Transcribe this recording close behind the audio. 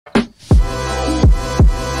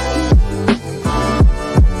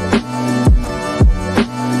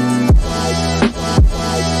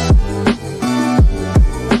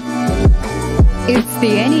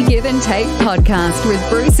Take podcast with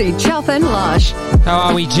Brucey, Chop and Lush. How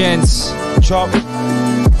are we, gents? Chop.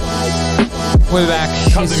 We're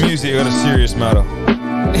back. Cut the music. I got a serious matter.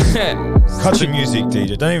 Cut the music,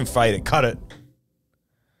 DJ. Don't even fade it. Cut it.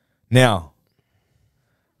 Now,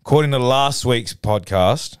 according to last week's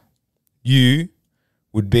podcast, you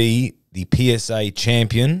would be the PSA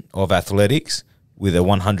champion of athletics with a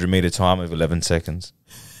 100-meter time of 11 seconds.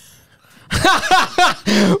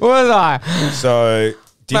 Was I? So,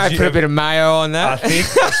 did Might you put a bit of mayo on that. I think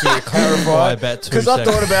I should clarify about 2 because I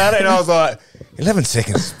seconds. thought about it and I was like, 11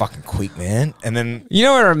 seconds is fucking quick, man. And then You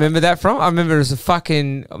know where I remember that from? I remember it was a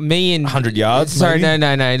fucking me and 100 yards. Sorry, maybe?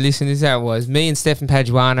 no. Listen, this is how it was. Me and Stefan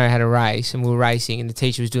Paduano had a race, and we were racing, and the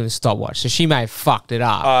teacher was doing a stopwatch, so she may have fucked it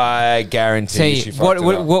up. I guarantee you she what, fucked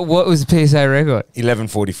it up. what was the PSA record?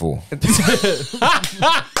 11:44.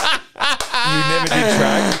 You never did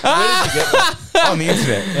track. Where did you get that? On the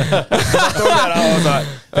internet. I thought about it. I was like,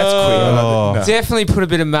 that's quick. No. Definitely put a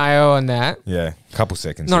bit of mayo on that. Yeah, a couple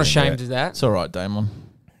seconds. Not here and ashamed there. of that. It's all right, Damon.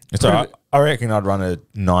 It's all right. I reckon I'd run a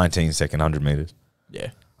 19-second 100 meters. Yeah.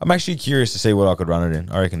 I'm actually curious to see what I could run it in.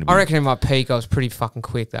 I reckon In my peak, I was pretty fucking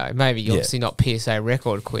quick, though. Maybe obviously not PSA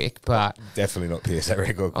record quick, but definitely not PSA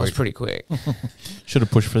record quick. I was pretty quick. Should have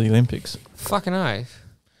pushed for the Olympics. Fucking oath.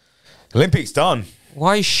 Olympics done.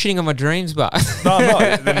 Why are you shitting on my dreams, but No, I'm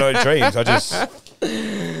not. They're no dreams. I just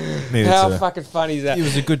needed how to. fucking funny is that? It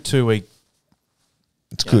was a good 2-week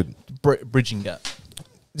It's good. bridging gap.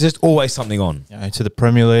 Just always something on. You know, to the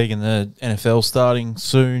Premier League and the NFL starting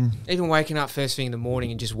soon. Even waking up first thing in the morning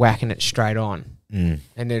and just whacking it straight on. Mm.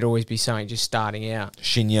 And there'd always be something just starting out.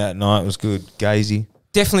 Shinya at night was good. Gazy.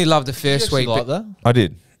 Definitely loved the first week. like but that? I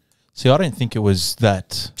did. See, I don't think it was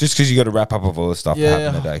that. Just because you got to wrap up of all the stuff Yeah. that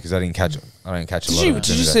happened today, because I didn't catch a lot Did of you it.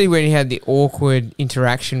 see when he had the awkward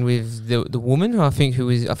interaction with the woman? I think who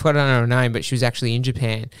was, I forgot her name, but she was actually in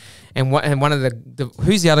Japan. And one of the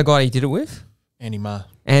who's the other guy he did it with? Annie Ma.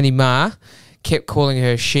 Annie Ma kept calling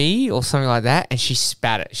her she or something like that, and she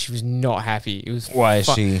spat it. She was not happy. It was Why is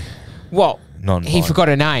she well, non-binary? he forgot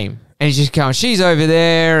her name. And he's just going, she's over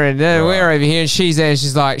there, and we're over here, and she's there, and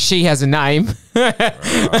she's like, she has a name.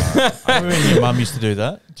 I remember when your mum used to do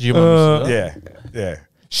that. Did your mum used to do that? Yeah.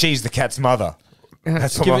 She's the cat's mother.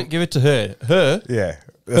 That's what Give it to her. Her? Yeah.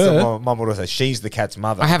 That's what my mum would always say. She's the cat's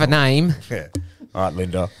mother. I have a name. Yeah. All right,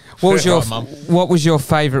 Linda. What was your Right, Mum. What was your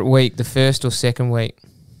favourite week, the first or second week?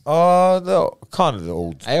 Oh, kind of the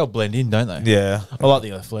old. They all blend in, don't they? Yeah. I like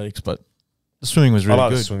the athletics, but the swimming was I really like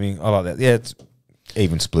the good. swimming. I like that. Yeah, it's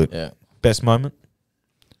even split. Yeah. Best moment?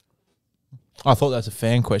 I thought that's a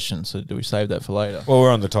fan question, so do we save that for later? Well,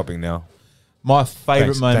 we're on the topic now. My favourite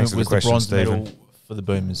Thanks moment for the was the question, bronze Stephen. medal for the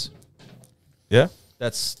Boomers. Yeah?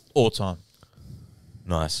 That's all time.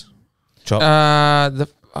 Nice. Chop.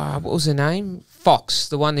 What was her name? Fox,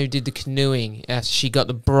 the one who did the canoeing. She got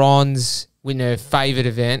the bronze in her favourite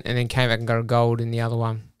event, and then came back and got a gold in the other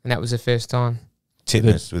one, and that was her first time.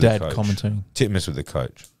 Titmus with the Dad coach. commentating. Titmus with the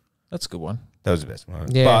coach. That's a good one. That was the best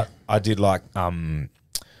moment. Yeah. But I did like,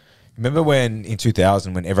 remember when in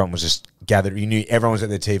 2000 when everyone was just gathered, you knew everyone was at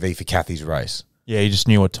their TV for Kathy's race. Yeah, you just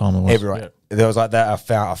knew what time it was. Everyone. Yeah. There was like that. I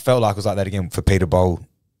felt like it was like that again for Peter Bowl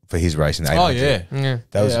for his race in the 800. Oh, yeah. Yeah.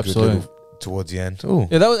 That was Yeah, a good absolutely. little towards the end. Ooh.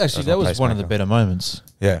 Yeah, that was actually That was my that was one of the pacemaker. better moments.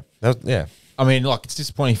 Yeah. That was, yeah. I mean, like, it's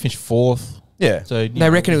disappointing he finished fourth. Yeah. So They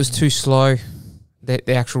reckon it was too slow,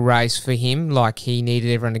 the actual race for him. Like, he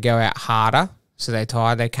needed everyone to go out harder, so they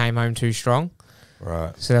tired. They came home too strong.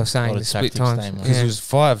 Right. So they were A saying lot the of split tactics times. staying Because Yeah, it was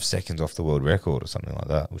 5 seconds off the world record or something like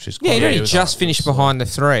that, which is yeah, quite he'd Yeah, only it was just hard. finished behind the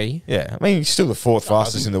three. Yeah. I mean, he's still the fourth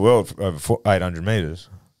fastest in the world for over 800 metres.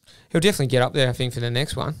 He'll definitely get up there, I think, for the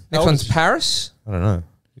next one. Next old one's is he? Paris. I don't know.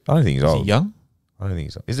 I don't think he's Is old. he young? I don't think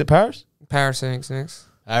he's old. Is it Paris? Paris, I think's next.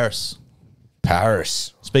 Paris.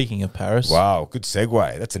 Paris. Speaking of Paris, Wow. Good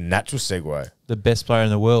segue. That's a natural segue. the best player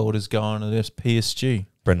in the world is going to this PSG.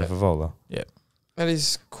 Brendan Favola. Yeah. That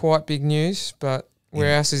is quite big news, but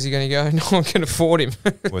where else is he going to go? No one can afford him.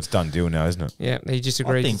 Well, it's done deal now, isn't it? Yeah, he just I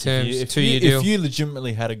agreed to think terms. if 2-year deal. if you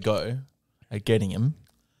legitimately had a go at getting him,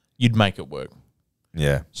 you'd make it work.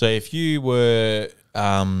 Yeah. So if you were,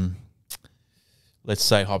 let's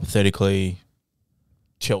say hypothetically,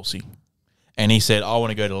 Chelsea, and he said, "I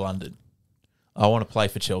want to go to London, I want to play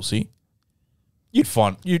for Chelsea,"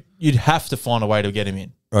 you'd have to find a way to get him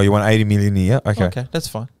in. Oh, you want 80 million a year? Okay. Okay, that's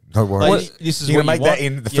fine. No worries. Like, this is You're what going to you make that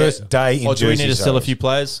want. in the first day in Or do we jersey need to sell a sales. few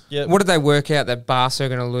players? Yeah. What did they work out that Barca are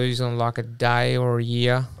going to lose on like a day or a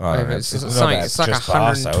year? I don't know. It's, It's it's, not something, about it's like just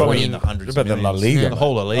Barca, Probably 120. in the hundreds. What about of the La millions. Liga? The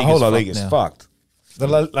whole La Liga. The whole La is Liga is fucked now. fucked. The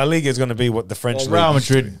La Liga is going to be what the French Well, league Real used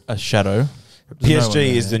to Madrid, a shadow. be. There's no PSG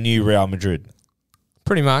one is there. the new Real Madrid.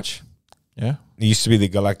 Pretty much. Yeah. It used to be the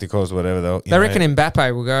Galacticos, whatever. They reckon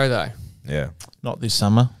Mbappe will go though. Yeah. Not this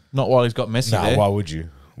summer. Not while he's got Messi No, there. why would you?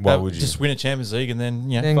 Why would you? Just win a Champions League and then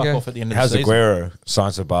Then fuck go. off at the end How's of the season. Aguero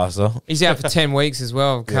signs for Barca? He's out for 10 weeks as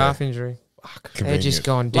well, calf injury. They're just Convenient.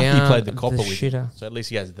 gone Lucky down. he played the copper with shitter. him, so at least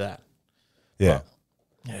he has that. Yeah.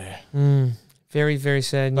 Yeah. Very, very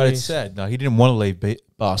sad But news. it's sad. No, he didn't want to leave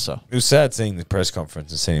Barca. It was sad seeing the press conference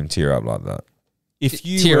and seeing him tear up like that. If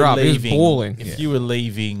you Tear were up, he was leaving, bawling. if you were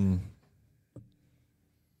leaving,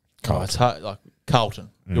 Carlton. it's hard, like Carlton,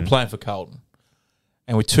 you're Mm. playing for Carlton,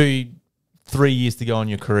 and with 3 years to go in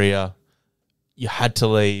your career, you had to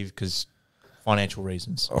leave because financial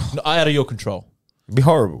reasons, out of your control. It'd be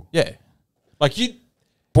horrible. Yeah, like you,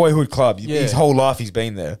 Boyhood club. Yeah. His whole life he's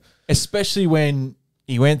been there. especially when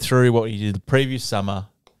he went through what he did the previous summer,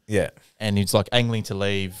 Yeah. and he's like angling to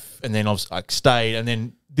leave, and then obviously like stayed, and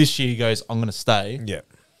then this year he goes, "I'm going to stay." Yeah.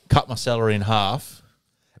 Cut my salary in half,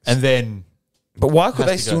 and then But why could Has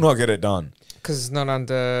they to still go. not get it done? Because it's not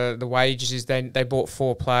under the wages. They bought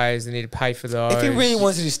 4 players. They need to pay for those. If he really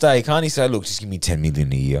wanted to stay, can't he say, look, just give me 10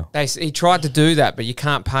 million a year? He tried to do that, but you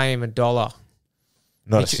can't pay him $1.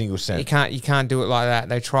 Not a He- single cent. You can't do it like that.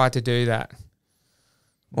 They tried to do that.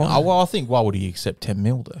 well, I think why would he accept 10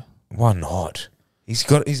 mil though? Why not? He's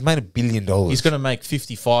made $1 billion. He's going to make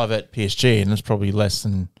 55 at PSG, and it's probably less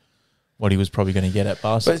than what he was probably going to get at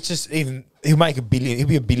Barca. But it's just he'll make $1 billion. He'll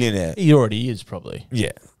be a billionaire. He already is probably.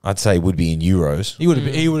 Yeah. I'd say it would be in euros. He would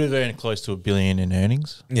have earned close to $1 billion in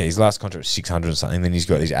earnings. Yeah, his last contract was 600 and something. Then he's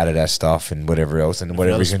got his Adidas stuff and whatever else. And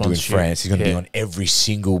whatever other he's going to do in sponsorship. France. He's going to be Yeah. on every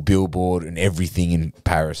single billboard and everything in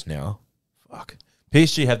Paris now. Fuck.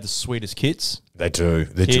 PSG have the sweetest kits. They do.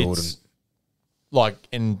 The Kids, Jordan. Like,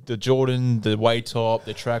 and the Jordan, the way top,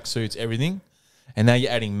 the tracksuits, everything. And now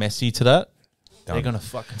you're adding Messi to that. Done. They're going to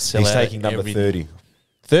fucking sell He's out taking number everything. 30.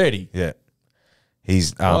 30? Yeah.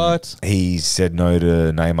 He's What? He said no to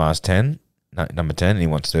Neymar's 10, number 10, and he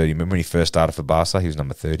wants 30. Remember when he first started for Barca, he was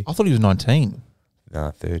number 30. I thought he was 19.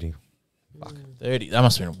 Nah, 30. 30. That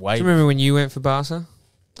must have been way. Do you remember when you went for Barca?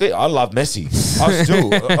 Yeah, I love Messi.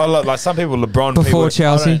 I love, like some people, LeBron. Before people,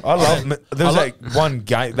 Chelsea? I love. There was like one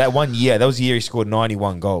game, that 1 year. That was the year he scored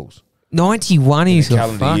 91 goals 91 in is the a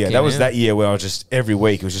calendar year. fucking That was hell. that year where I was just every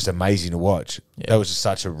week. It was just amazing to watch. Yeah. That was just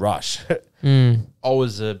such a rush. Mm. I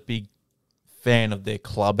was a big fan of their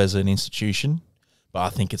club as an institution, but I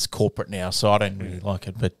think it's corporate now, so I don't really like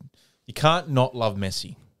it. But you can't not love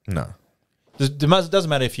Messi. No, It doesn't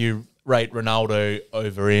matter if you rate Ronaldo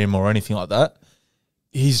over him or anything like that.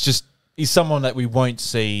 He's someone that we won't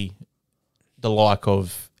see the like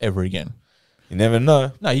of ever again. you never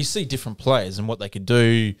know. No, you see different players and what they could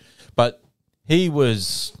do, but he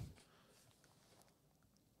was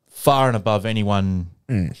far and above anyone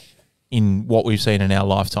in what we've seen in our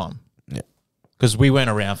lifetime. Yeah. Because we weren't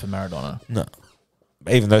around for Maradona. No,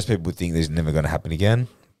 even those people would think this is never going to happen again.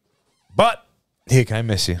 But here came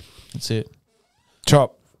Messi. That's it.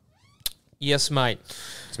 Chop. Yes, mate.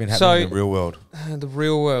 It's been happening So- in the real world. The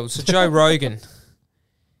real world. So Joe Rogan,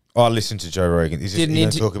 I listened to Joe Rogan. Is this Didn't you going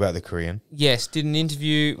to inter- talk about the Korean? yes, did an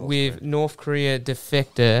interview with North Korea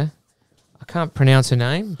defector. I can't pronounce her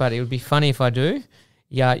name, but it would be funny if I do.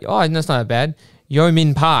 Yeah. Oh, that's not that bad.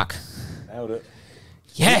 Yeomin Park. Nailed it.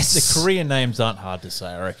 Yes. The Korean names aren't hard to say,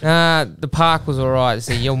 I reckon. The park was all right. It's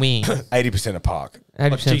a Yeomin. 80% of Park.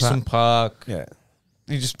 80% Like Jason park. Park. Yeah.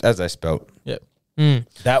 You just, as they spelt. Yep. Mm.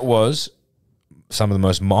 That was some of the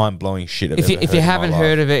most mind-blowing shit I've If ever you, heard if you in my haven't life.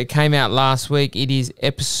 heard of it, it came out last week. It is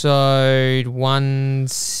episode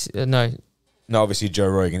no. No, obviously Joe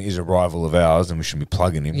Rogan is a rival of ours and we shouldn't be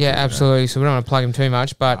plugging him. Yeah, You know. absolutely. So we don't want to plug him too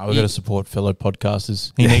much, but We've got to support fellow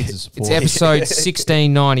podcasters. He needs the support. it's episode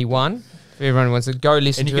 1691. If everyone wants to go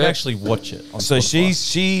listen and you to can it. actually watch it. On So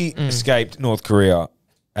Spotify. she escaped North Korea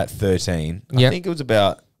at 13. I Yep. think it was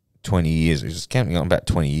about 20 years. It was counting on about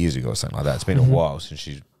 20 years ago or something like that. It's been a while since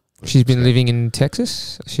she's been living in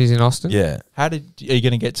Texas. She's in Austin. Yeah. Are you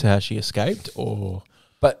going to get to how she escaped, or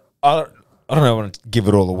But I don't know, I want to give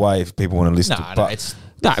it all away if people want to listen to it. But it's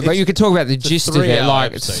No, but you could talk about the a gist of it. 3-hour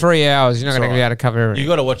Like, it's episode. 3 hours. You're not It's going to be alright. able to cover everything. you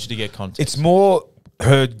got to watch it to get context. it's more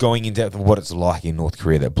her going in depth of what it's like in North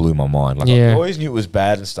Korea that blew my mind. Like Yeah. I always knew it was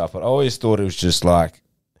bad and stuff, but I always thought it was just like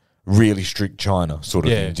really strict China sort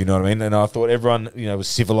of Yeah. thing. Do you know what I mean? And I thought everyone, was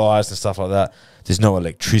civilized and stuff like that. There's no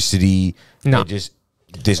electricity. No.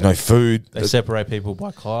 There's no food. They separate people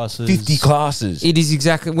by classes. 50 classes. It is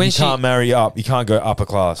exactly when you she. can't marry up. You can't go upper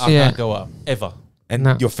class. I Yeah. can't go up ever. And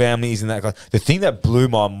No. your family is in that class. The thing that blew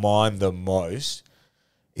my mind the most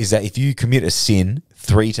is that if you commit a sin,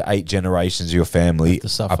 3 to 8 generations of your family Have to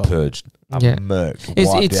suffer. are purged, are Yeah. murked, It's-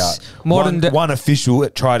 wiped it's out. modern One official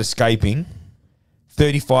tried escaping.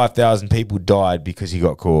 35,000 people died because he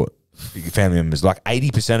got caught. Family members, like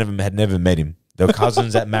 80% of them had never met him. They were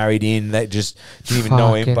cousins that married in. They just didn't even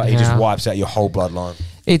know him, Fucking but he just hell. wipes out your whole bloodline.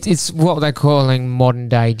 It's what they're calling modern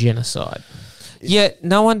day genocide. Yet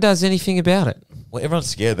no one does anything about it. Well, everyone's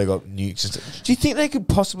scared they got nukes. And stuff. Do you think they could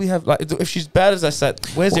possibly have, like, if she's bad as they said,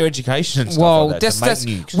 where's their education and stuff Well, like that that's to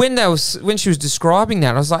make nukes? when she was describing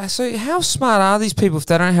that, I was like, so how smart are these people if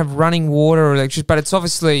they don't have running water or electricity? But it's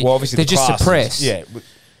obviously, Well, obviously they're the just classes- suppressed. Yeah,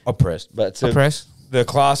 oppressed. But Suppressed. the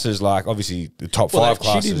classes, like, obviously the top Well, five she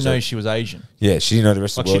classes. didn't know she was Asian. Yeah, she didn't know the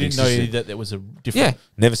rest Like of the she world didn't know existed. that there was a Yeah. different.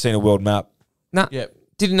 Never seen a world map. Nah. Yeah.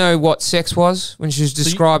 Didn't know what sex was when she was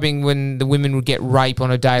describing when the women would get rape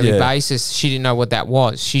on a daily Yeah. basis. She didn't know what that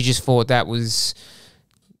was. She just thought that was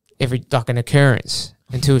like an occurrence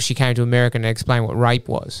until she came to America and explained what rape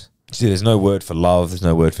was. See, there's no word for love. There's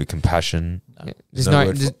no word for compassion. Yeah. There's no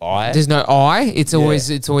word for I. There's no I. It's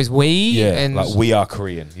always we. Yeah, and like we are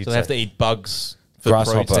Korean. You'd So they have say. to eat bugs for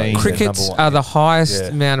Grasshopper. protein. Cricket. crickets number one, are yeah. the highest Yeah.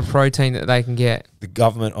 amount of protein that they can get. The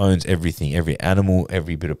government owns everything, every animal,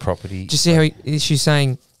 every bit of property. Do you see how she's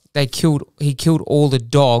saying he killed all the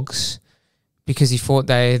dogs because he thought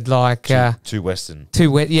they had like too Western.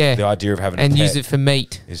 too wet, yeah, The idea of having and a pet used it for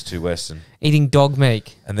meat, is too Western. eating dog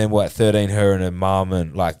meat. And then what? 13, her and her mum,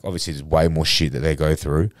 and like obviously there's way more shit that they go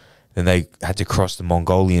through. Then they had to cross the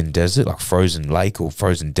Mongolian desert, like frozen lake or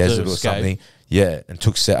frozen desert or escape. something. Yeah, and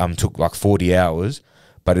took like 40 hours,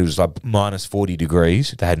 but it was like minus 40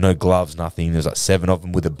 degrees. They had no gloves, nothing. There's like 7 of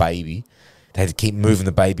them with a baby. They had to keep moving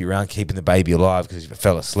the baby around, keeping the baby alive because if it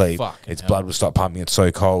fell asleep, Fucking its hell. blood would stop pumping. It's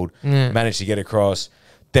so cold. Yeah. Managed to get across.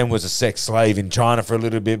 Then was a sex slave in China for a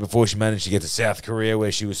little bit before she managed to get to South Korea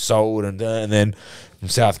where she was sold. And then from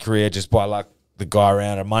South Korea just by like the guy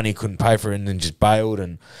around her money, couldn't pay for it and then just bailed.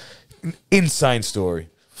 And insane story.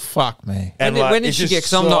 Fuck me. And When did it's she just get?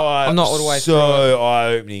 Because I'm not all the way through. so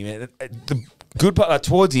eye-opening, man. The good part, like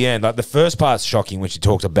towards the end, like the first part's shocking when she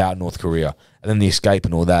talked about North Korea and then the escape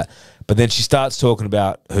and all that. But then she starts talking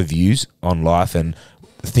about her views on life and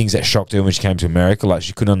the things that shocked her when she came to America. Like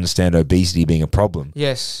she couldn't understand obesity being a problem.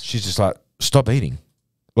 Yes, She's just like, stop eating.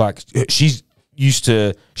 Like she's used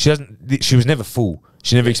to, she was never full.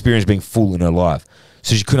 She never experienced being full in her life.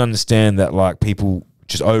 So she couldn't understand that like people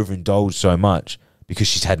just overindulge so much because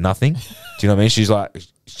she's had nothing. Do you know what I mean? She's like,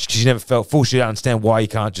 she never felt full. She didn't understand why you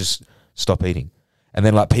can't just stop eating. And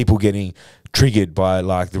then like people getting triggered by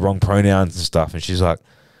like the wrong pronouns and stuff. And she's like,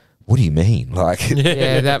 what do you mean? Like,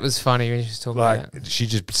 yeah, that was funny when she was talking like about. she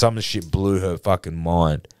just, some of the shit blew her fucking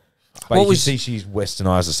mind. But What you was- can see she's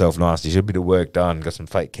westernized herself nicely. She's a bit of work done, got some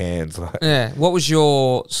fake cans. Like, Yeah, what was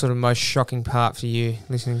your sort of most shocking part for you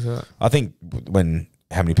listening to it? I think when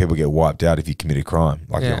how many people get wiped out if you commit a crime,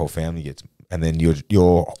 like Yeah. your whole family gets, and then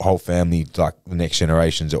your whole family, like the next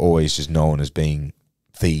generations, are always just known as being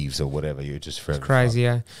thieves or whatever. You're just forever Crazy,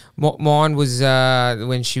 yeah. Mine was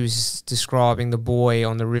when she was describing the boy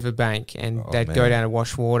on the riverbank and Oh, they'd man. go down to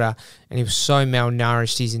wash water and he was so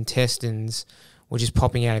malnourished his intestines were just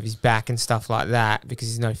popping out of his back and stuff like that because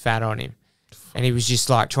there's no fat on him. And he was just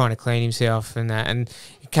like trying to clean himself and that. And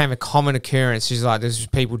it became a common occurrence. She's like, there's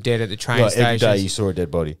people dead at the train Like every stations. day you saw a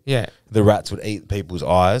dead body. Yeah. The rats would eat people's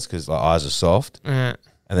eyes because like eyes are soft, Uh,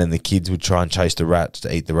 and then the kids would try and chase the rats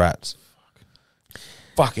to eat the rats.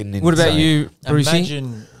 Fucking insane. what about you, Brucey?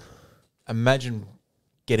 Imagine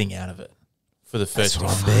getting out of it for the That's first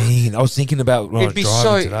what time. I mean. I was thinking about when I was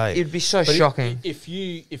driving today. it'd be so But shocking. if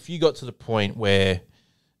you got to the point where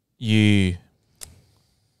you,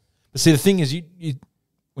 but see the thing is you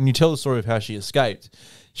when you tell the story of how she escaped,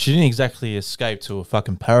 she didn't exactly escape to a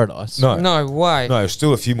fucking paradise. No, No way. no,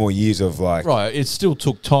 still a few more years of like, Right, it still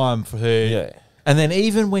took time for her. yeah. And then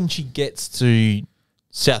even when she gets to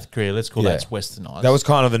South Korea, let's call Yeah. that westernized. That was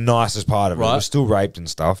kind of the nicest part of it. It Right. was still raped and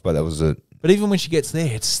stuff, but that was it. But even when she gets there,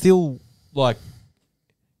 it's still like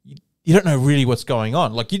you don't know really what's going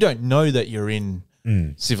on. Like you don't know that you're in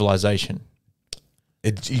civilization.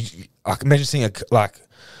 I can imagine seeing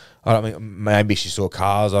I don't mean, maybe she saw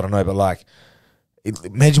cars, I don't know, but like,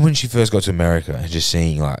 imagine when she first got to America and just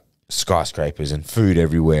seeing like skyscrapers and food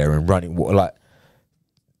everywhere and running like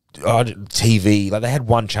TV. Like they had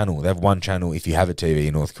one channel. They have one channel if you have a TV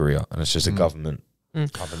in North Korea, and it's just a government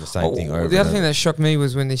pumping the same thing over. The other and thing over. that shocked me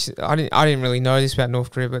was when I didn't really know this about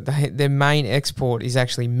North Korea, but their main export is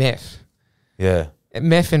actually meth. Yeah,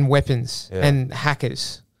 Meth and weapons Yeah. and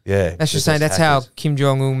hackers. yeah. That's just saying that's how Kim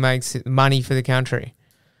Jong Un makes money for the country.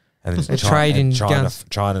 And They trade in China, guns.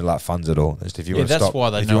 China like funds it all. Just if you Yeah, want to that's stop, why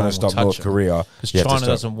they if no you one want to will stop North touch 'em. Korea, Because you have to China stop.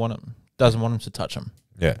 doesn't want them to touch them.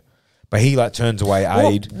 Yeah, But he like turns away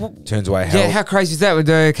aid, turns away help. Yeah, how crazy is that? When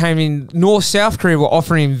they came in, South Korea were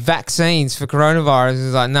offering him vaccines for coronavirus.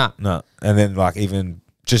 It's like, nah. No, and then like even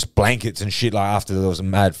just blankets and shit. Like after there was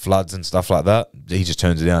mad floods and stuff like that, he just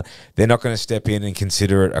turns it down. They're not going to step in and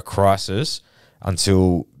consider it a crisis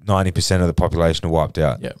until 90% of the population are wiped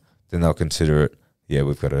out. Yeah. Then they'll consider it. Yeah,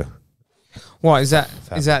 we've got to. What is that?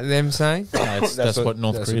 Is that them saying? No, that's what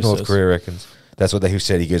North Korea North says. Korea reckons. That's what he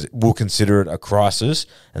said. He goes, we'll consider it a crisis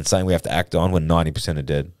and saying we have to act on when 90% are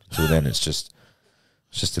dead. Until then, it's just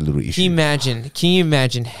a little issue. Can you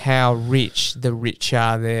imagine how rich the rich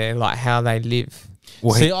are there, like how they live?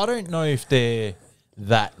 Well, See, I don't know if they're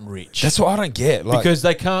that rich. that's what I don't get. Like, because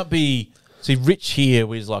they can't be. See, rich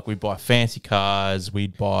here is like we buy fancy cars,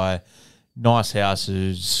 we'd buy nice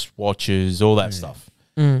houses, watches, all that stuff.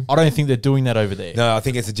 I don't think they're doing that over there. no, I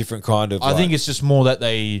think it's a different kind of. I think it's just more that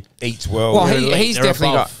they eats well. Well, Yeah, he's they're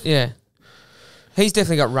definitely above. he's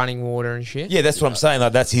definitely got running water and shit. yeah, that's what I'm saying.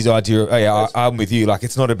 Like that's his idea. Oh, yeah, I'm with you. Like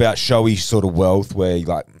it's not about showy sort of wealth where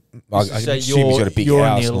like I say assume he's got a big you're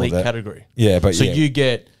house in the and all elite that. category. Yeah, but So yeah. you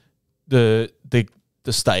get the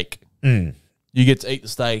steak. Mm. You get to eat the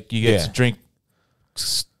steak. You get Yeah. to drink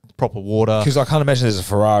proper water. Because I can't imagine there's a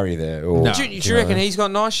Ferrari there. Or, No. Do you reckon he's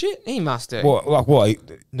got nice shit? He must do. What? Like what?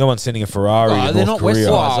 No one's sending a Ferrari to They're North not Korea.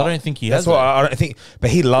 Westernized. I don't think he has That's what that. I don't think.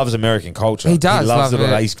 But he loves American culture. He does He loves love it.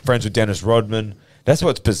 it. He's friends with Dennis Rodman. That's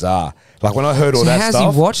what's bizarre. Like when I heard all So that how's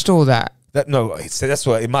stuff. he watched all that? That's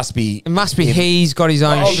what it must be. It must be he's got his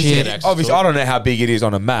own Obviously, shit. obviously, I don't know how big it is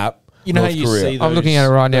on a map. You know North how you Korea. see those, I'm looking at it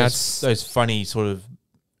right now. Those funny sort of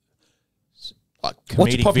like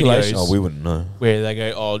What's the comedic population? videos Oh, we wouldn't know. where they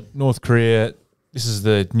go, "Oh, North Korea. This is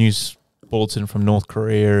the news bulletin from North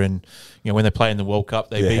Korea, and when they play in the World Cup,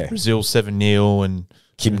 they Yeah. beat Brazil 7-0, and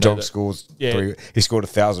Kim Jong scores. Yeah. He scored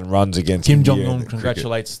 1,000 runs against Kim India Jong in Un cricket.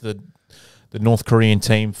 congratulates the North Korean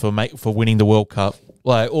team for winning the World Cup,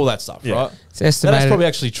 like all that stuff, Yeah. right? It's So that's estimated. probably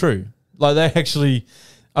actually true. Like they actually,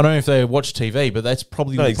 I don't know if they watch TV, but that's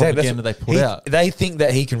probably No, the exactly. propaganda they put out. They think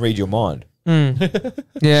that he can read your mind.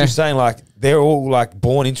 Yeah. She's saying like they're all like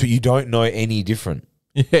born into it. You don't know any different.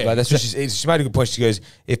 Yeah, Like that's what she made a good point. She goes,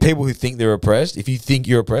 if people who think they're oppressed, if you think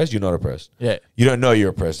you're oppressed, you're not oppressed. yeah. You don't know you're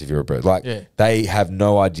oppressed if you're oppressed. Like Yeah. they have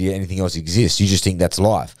no idea anything else exists. You just think that's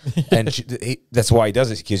life, and that's why he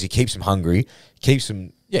does it because he keeps them hungry, keeps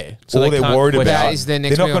them. Yeah. all they they're can't worried question- about That is their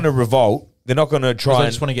next they're not meal. going to revolt. They're not going to try they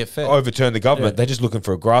and just wanna get fed. overturn the government. Yeah. They're just looking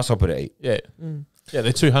for a grasshopper to eat. Yeah. Yeah,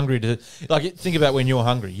 they're too hungry to think about when you're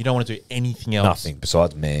hungry. You don't want to do anything else. Nothing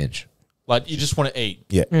besides mange. Like you just want to eat.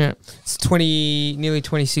 Yeah. Yeah. It's nearly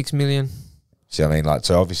 26 million. See, I mean, like,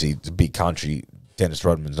 so obviously it's a big country. Dennis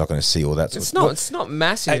Rodman's not going to see all that. It's of not. It's not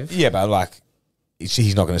massive. Yeah, but like,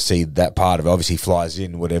 he's not going to see that part of it. Obviously, he flies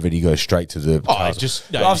in, whatever, and he goes straight to the. Oh, castle. just-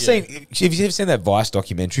 But no, I've yeah. seen. Have you ever seen that Vice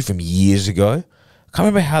documentary from years ago? I can't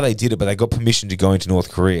remember how they did it, but they got permission to go into North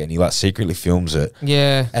Korea, and he like secretly films it.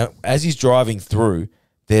 Yeah. And as he's driving through,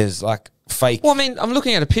 there's like fake. Well, I mean, I'm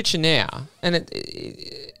looking at a picture now, and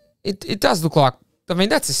it does look like. I mean,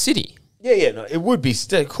 that's a city. Yeah, no, it would be,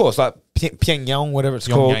 of course, like Pyongyang, whatever it's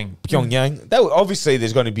Pyongyang. called. Pyongyang. That obviously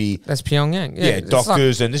there's going to be That's Pyongyang. Yeah, it's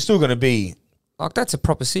doctors, and there's still going to be. Like that's a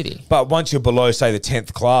proper city. But once you're below, say the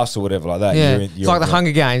 10th class or whatever like that, Yeah, you're it's like the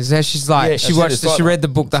Hunger Games. How she's like, Yeah, she that's watched, it, it's she like- read the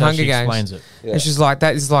book, The That's how Hunger she Games, explains it. Yeah. and she's like,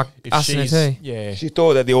 that is like If us in a she's- tea. Yeah. She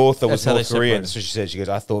thought that the author was That's how they North Korean. separate. That's what she said. She goes,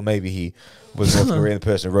 I thought maybe he was North Korean, the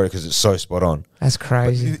person who wrote it, because it's so spot on. That's But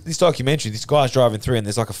crazy. this documentary, this guy's driving through, and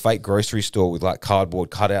there's like a fake grocery store with like cardboard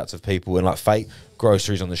cutouts of people and like fake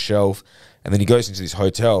groceries on the shelf. And then he goes into this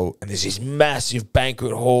hotel, and there's this massive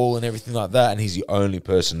banquet hall and everything like that, and he's the only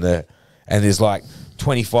person there. And there's like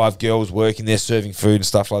 25 girls working there serving food and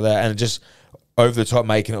stuff like that, and just over the top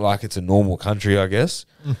making it like it's a normal country, I guess.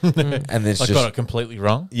 And it's I just got it completely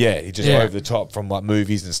wrong. yeah, he just Yeah. over the top from like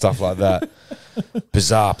movies and stuff like that.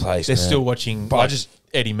 Bizarre place. They're man. still watching But I like, just-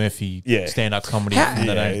 Eddie Murphy Yeah. stand-up comedy How- from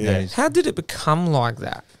the Yeah, yeah. days. How did it become like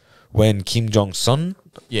that? when Kim Jong Un,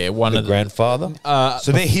 Yeah, one the of the grandfather.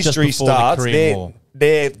 So their just history before the starts. Korean War.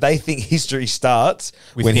 They think history starts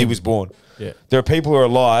With when he him. was born. Yeah. There are people who are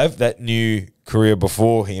alive that knew Korea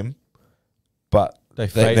before him, but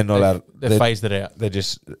they're not allowed. They phased it out. They're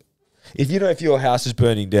just. If your house is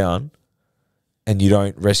burning down, and you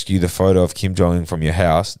don't rescue the photo of Kim Jong Un from your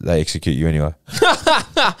house, they execute you anyway.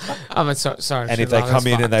 I mean, sorry. And if they come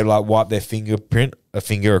in and they like wipe their a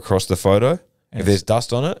finger across the photo, if there's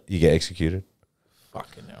dust on it, you get executed.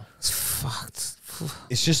 Fucking hell. it's fucked.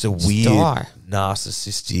 It's just a Just weird, die.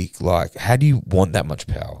 narcissistic. Like, how do you want that much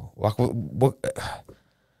power? Like, what?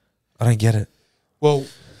 I don't get it. Well,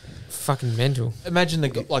 Fucking mental. imagine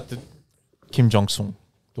the Kim Jong Un,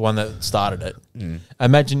 the one that started it.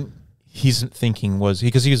 Imagine his thinking was,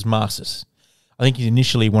 because he was Marxist, I think he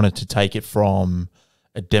initially wanted to take it from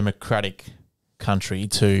a democratic country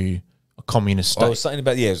to a communist state. Oh, something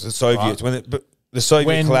about the Soviets but the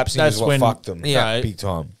Soviet collapsing is what fucked them. Yeah, big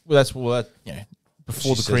time. Well, that's what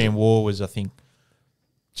before the Korean War was, I think,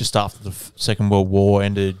 just after the Second World War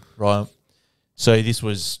ended, right? So this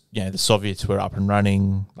was, the Soviets were up and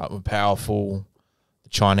running, were powerful. The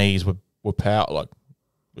Chinese were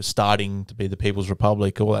were starting to be the People's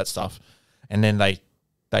Republic, all that stuff, and then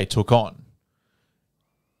they took on,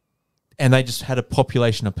 and they just had a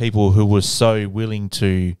population of people who were so willing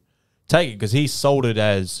to take it, because he sold it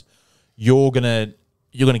as, you're gonna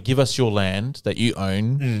give us your land that you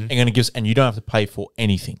own, and gonna give us, and you don't have to pay for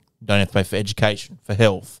anything. You don't have to pay for education, for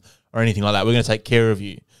health, or anything like that. We're gonna take care of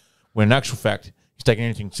you. When in actual fact, he's taking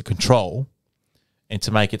anything to control and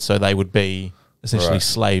to make it so they would be essentially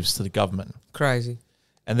slaves to the government. Crazy.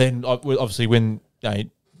 And then obviously when I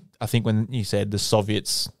think when you said the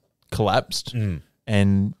Soviets collapsed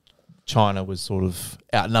and China was sort of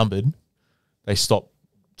outnumbered, they stopped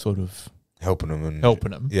sort of helping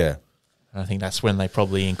them. Yeah. And I think that's when they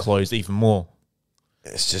probably enclosed even more.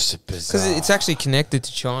 It's just a bizarre. Because it's actually connected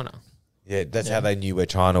to China. Yeah, that's how they knew where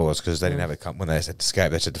China was, because they didn't have a when they had to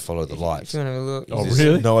escape, they had to follow the lights. If you want to have a look. Oh, There's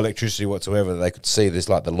really? no electricity whatsoever. They could see this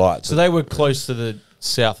like the lights. So they were close to the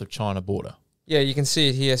south of China border. Yeah, you can see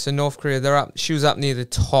it here. So North Korea, they're up. She was up near the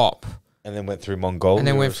top, and then went through Mongolia. and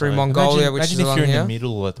then went through Mongolia, which is imagine if along you're in here. the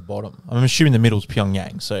middle or at the bottom. I'm assuming the middle's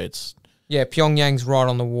Pyongyang, so it's Yeah, Pyongyang's right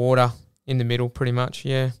on the water in the middle, pretty much.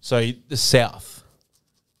 Yeah. so the south.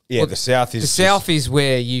 Yeah, Well, the south is The south is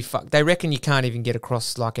where you They reckon you can't even get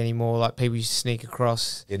across anymore. Like people used to sneak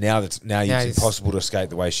across. Yeah, now it's it's- impossible to escape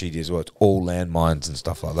the way she did as well. It's all landmines and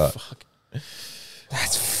stuff like that. Fuck.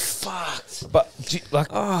 That's fucked. But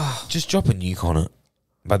just drop a nuke on it.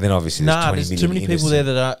 But then obviously There's too many people there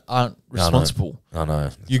that aren't responsible. I know.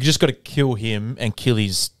 You just got to kill him and kill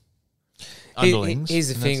his underlings. Here's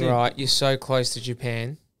the and thing, that's it. right? You're so close to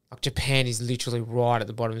Japan. Like Japan is literally right at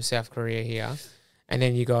the bottom of South Korea here. And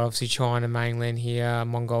then you got obviously China mainland here,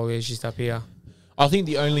 Mongolia is just up here. I think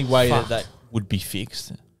the only way Fuck. that would be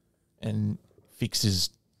fixed, and fixed is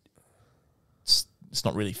it's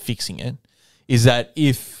not really fixing it, is that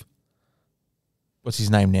if what's his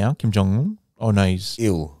name now, Kim Jong Un? Oh no, he's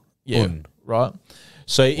Un. right.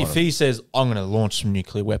 So if he says, I'm going to launch some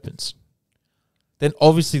nuclear weapons, then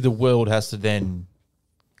obviously the world has to then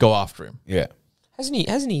go after him. Yeah. Hasn't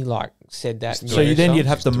he said that? So you'd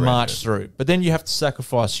have to march through, but then you have to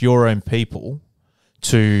sacrifice your own people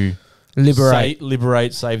to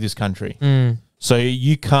save this country. So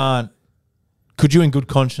you can't. Could you, in good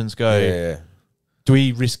conscience, go? Yeah. Do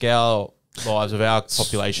we risk our lives of our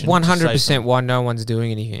population? 100% why no one's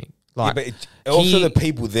doing anything. Like, but also the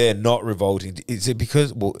people there not revolting. Is it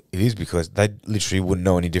because? Well, it is because they literally wouldn't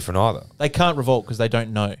know any different either. They can't revolt because they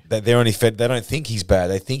don't know. They're only fed. They don't think he's bad.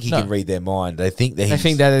 They think he can read their mind. They think that they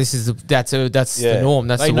think that this is that's the norm.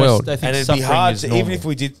 That's the world. They think and it'd be suffering hard is to, normal. even if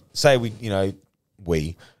we did say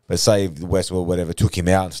but say the West or whatever took him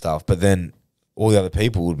out and stuff, but then all the other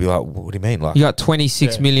people would be like, what do you mean? Like, You got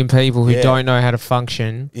 26 million people who Yeah. don't know how to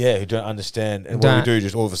function. yeah, who don't understand. And what we do,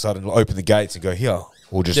 just all of a sudden open the gates and go here.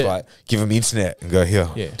 Or just give them the internet and go here,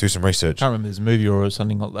 do some research. I can't remember there's a movie or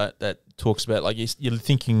something like that talks about, like, you're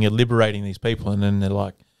thinking you're liberating these people, and then they're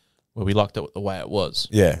like, well, we liked it the way it was.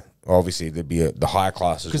 Yeah. Obviously, there'd be the higher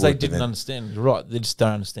classes. Because they didn't understand. You're right. They just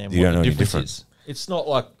don't understand You what don't know the any difference difference. is. It's not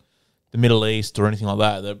like the Middle East or anything like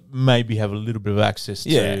that maybe have a little bit of access to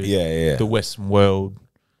the Western world,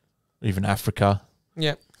 even Africa.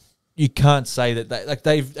 Yeah. You can't say that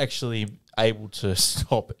they've actually able to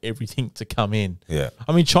stop everything to come in. Yeah.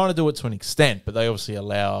 I mean, China do it to an extent, but they obviously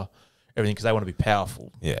allow everything because they want to be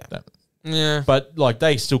powerful. Yeah. Yeah. But like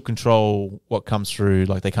they still control what comes through.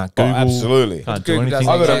 Like they can't Google. Absolutely. Can't Google do anything.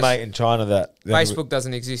 I got a Yes. mate in China that Facebook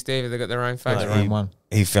doesn't exist either. They've got their own Their Facebook. own one.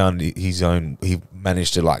 he found his own. He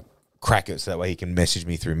managed to crack it so that way he can message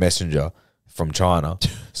me through Messenger from China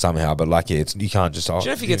somehow. But you can't just. Do you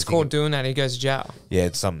know if he gets caught doing that, he goes to jail? Yeah,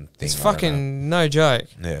 it's something. It's I don't fucking no joke.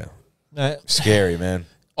 know. Yeah. Scary, man.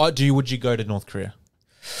 Would you go to North Korea?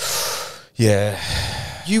 Yeah.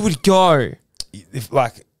 You would go. If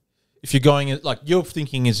If you're going, like you're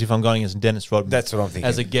thinking is if I'm going as Dennis Rodman. that's what I'm thinking.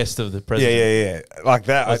 As a guest of the president. Yeah. Like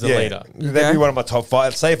that. As the leader. That'd be one of my top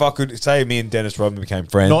five. Say me and Dennis Rodman became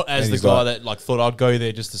friends. Not as and the he's guy like, that thought I'd go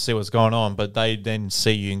there just to see what's going on, but they then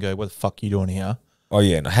see you and go, "What the fuck are you doing here?" Oh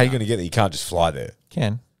yeah. No, how are you going to get there? You can't just fly there. You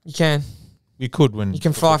can. You could when You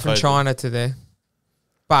can fly from before COVID. China to there.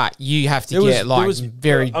 But you have to There was- get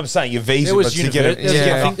there was- I'm saying your visa There was but to get it.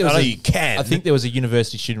 Yeah. I know you can. I think there was a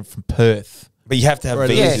university student from Perth But you have to have or at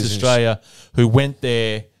visas. least and Australia, who went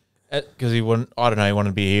there because he wanted, I don't know, he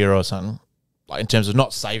wanted to be a hero or something. Like in terms of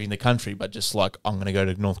not saving the country, but just like, I'm going to go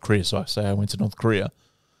to North Korea. So I say I went to North Korea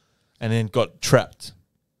and then got trapped.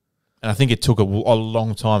 And I think it took a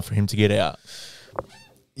long time for him to get out.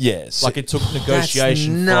 Yes. Like it took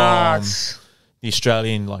negotiation from the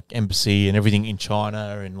Australian like embassy and everything in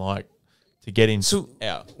China and like to get him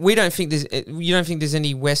out. We don't think you don't think there's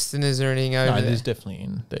any Westerners or anything over there? There's definitely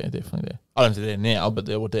definitely there. I don't think they're there now, but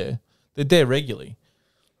they were there. They're there regularly.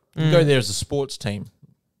 You go there as a sports team.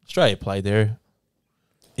 Australia played there.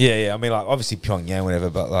 Yeah. I mean, like, obviously Pyongyang, whatever,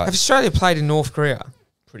 but like... Have Australia played in North Korea?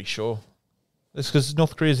 Pretty sure. That's because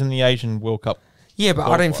North Korea's in the Asian World Cup. Yeah, but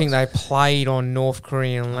I don't think they played on North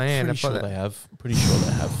Korean land. Pretty sure they have. Pretty sure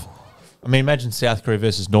they have. I mean, imagine South Korea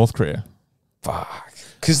versus North Korea. Fuck.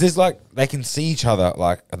 Because there's like, they can see each other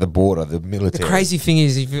like at the border, the military. The crazy thing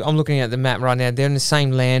is, I'm looking at the map right now, they're in the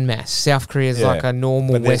same landmass. South Korea is like a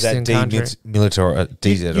normal but there's Western that country. military,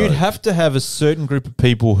 You'd have to have a certain group of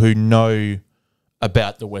people who know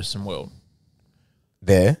about the Western world.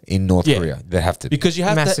 There in North Korea. They have to be. Because you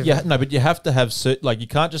have Massively. but you have to have like you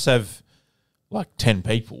can't just have like 10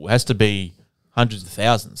 people. It has to be hundreds of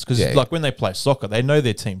thousands. Because like when they play soccer, they know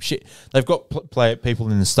their team shit. They've got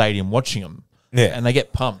people in the stadium watching them. Yeah. And they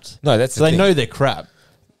get pumped. No, that's so the they thing. know they're crap.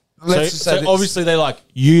 So obviously they're like,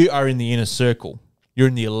 you are in the inner circle. You're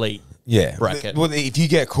in the elite. Yeah. Bracket. Well, if you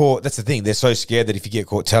get caught, that's the thing. They're so scared that if you get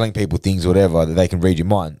caught telling people things or whatever, that they can read your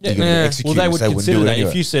mind. Yeah. You're going to get executed. Well, they would so consider wouldn't do that. it anyway.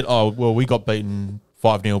 If you said, oh, well, we got beaten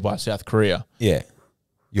 5-0 by South Korea. Yeah.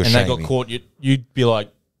 You're and they got shaming. caught, you'd be like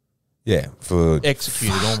Yeah. For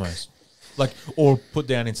executed almost. Like, or put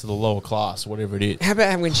down into the lower class, whatever it is. How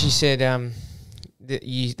about when she said that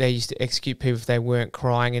they used to execute people if they weren't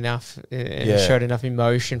crying enough and showed enough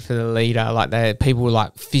emotion for the leader? Like people were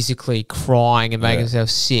like physically crying and making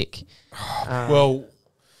themselves sick. Well,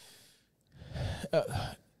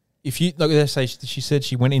 if you like, let's say she said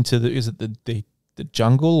she went into the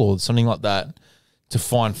jungle or something like that to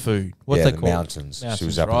find food. What's they the called? mountains. She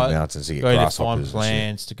was up in the mountains to get go to grasshoppers find and shit.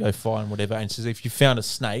 plants, to go find whatever. And says if you found a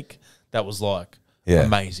snake, that was like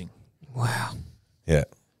amazing. Wow. Yeah.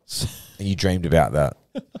 And you dreamed about that.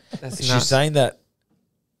 That's She's nuts. saying that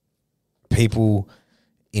people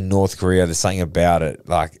in North Korea, there's something about it,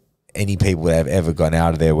 like any people that have ever gone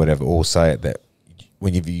out of there, whatever, all say it, that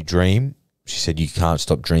whenever you dream, she said you can't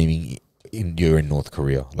stop dreaming you're in North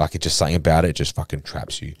Korea. Like, it's just something about it just fucking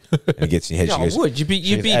traps you. And it gets in your head. No, She goes, would. You'd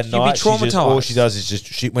be at night, traumatized. all she does is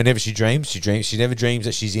just, whenever she dreams, she never dreams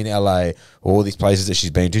that she's in LA or all these places that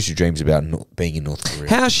she's been to. She dreams about being in North Korea.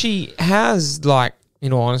 How's like,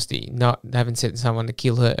 in all honesty, haven't sent someone to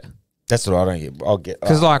kill her? That's what I don't get. I'll get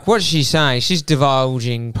Because like, what's she saying? She's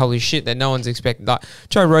divulging probably shit that no one's expecting. Like,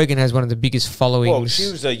 Joe Rogan has one of the biggest followings. Well, she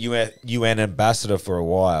was a UN ambassador for a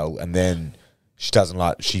while, and then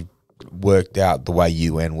she worked out the way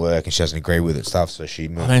UN work, and she doesn't agree with it stuff, so she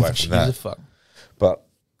moved I don't away think she from gives a that. fuck. But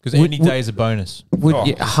Because any day is a bonus. Would Oh.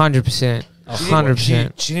 100%,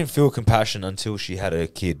 100%. she didn't feel compassion until she had her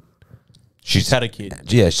kid. She's had a kid.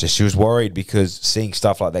 Yeah, she was worried because seeing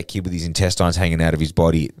stuff like that kid with his intestines hanging out of his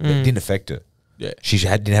body, it didn't affect her. Yeah. She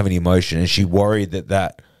didn't have any emotion, and she worried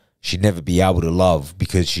that she'd never be able to love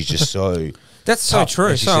because she's just so. That's so tough. true.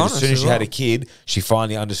 And she So said honest as soon as as she had well. a kid, she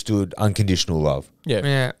finally understood unconditional love. Yeah.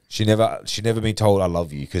 Yeah. She never been told I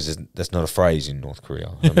love you because that's not a phrase in North Korea.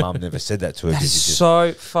 Her mum never said that to her. That's 'cause it's just,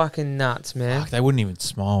 so fucking nuts, man. Fuck, they wouldn't even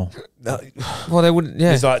smile. Well, they wouldn't. Yeah.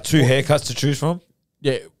 There's like two haircuts to choose from.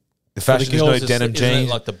 Yeah. The fashion, there's no denim jeans,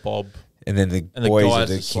 like the bob. and then the And the boys guys are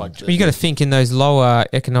the is like But you got to think in those lower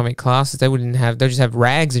economic classes, they just have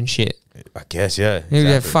rags and shit. I guess, yeah. They would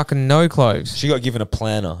have exactly. fucking no clothes. She got given a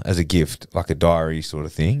planner as a gift, like a diary sort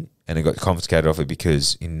of thing, and it got confiscated off it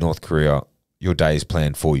because in North Korea, your day is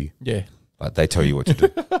planned for you. Yeah. Like, they tell you what to do.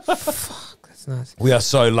 That's nuts. We are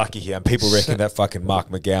so lucky here, and people reckon that fucking Mark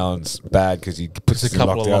McGowan's bad because he puts us There's in a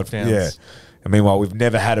couple of lockdown. lockdowns. Yeah. And meanwhile, we've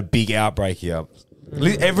never had a big outbreak here.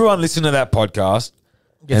 Everyone listen to that podcast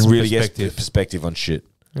Get and some really gets perspective. perspective on shit.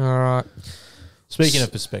 All right. Speaking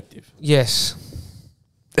of perspective. Yes.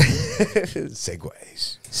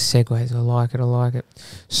 Segways. Segways. I like it.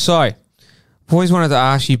 So, I've always wanted to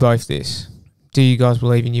ask you both this. Do you guys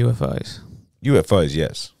believe in UFOs? UFOs,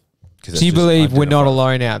 yes. 'Cause Do you that's just believe we're not unidentified.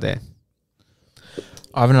 alone out there?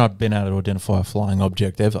 I haven't been able to identify a flying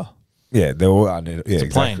object ever. Yeah, they're all. Yeah, It's a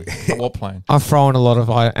plane. exactly. But what plane? I've thrown a lot of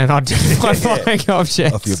unidentified flying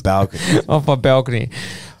objects Off your balcony. off my balcony.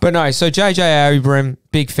 But no, so J.J. Abrams,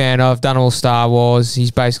 big fan of, done all Star Wars.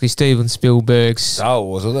 He's basically Steven Spielberg's. Star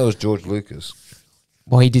Wars. Well, that was George Lucas.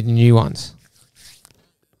 Well, he did the new ones.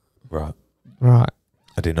 Right. Right.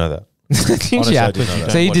 I didn't know that. Didn't Honestly, you? I didn't know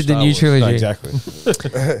that. So you did the new trilogy. No, exactly.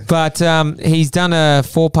 But he's done a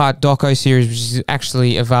 4-part doco series, which is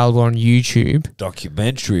actually available on YouTube.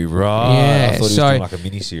 Documentary, right? Yeah, I thought he was so- doing like a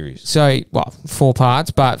mini series. So, well, 4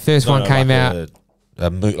 parts, but first one came out.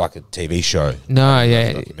 Like a TV show. No,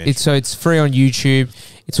 yeah, documentary. it's free on YouTube.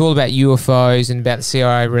 It's all about UFOs and about the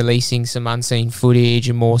CIA releasing some unseen footage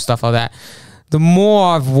and more stuff like that. The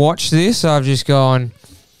more I've watched this, I've just gone,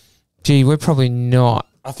 gee, we're probably not.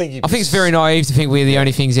 I think it's very naive to think we're the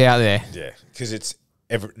only things out there. Yeah, because it's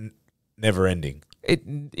never ending. It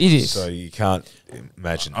is. So you can't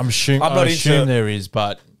imagine. I'm assuming there is,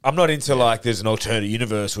 but I'm not into like there's an alternate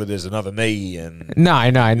universe where there's another me and No.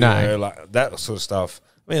 you know, like that sort of stuff.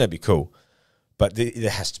 I mean, that'd be cool, but there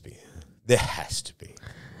has to be. There has to be.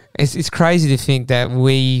 It's crazy to think that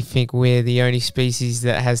we think we're the only species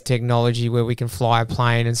that has technology where we can fly a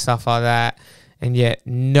plane and stuff like that, and yet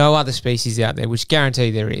no other species out there, which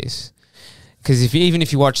guarantee there is. Because even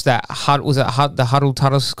if you watch that, the Hubble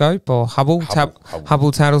telescope or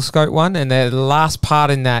Hubble telescope one, and the last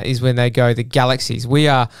part in that is when they go the galaxies. We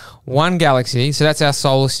are one galaxy, so that's our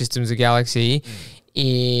solar system's a galaxy.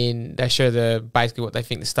 They show basically what they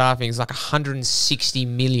think the star thing is like 160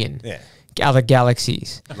 million other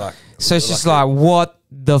galaxies. So it's just like what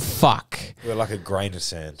the fuck? We're like a grain of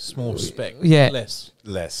sand, small speck. Yeah,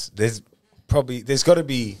 less. There's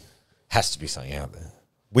has to be something out there.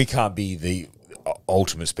 We can't be the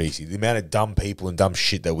ultimate species. The amount of dumb people and dumb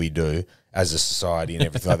shit that we do as a society and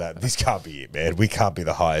everything like that, this can't be it, man. We can't be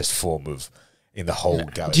the highest form in the whole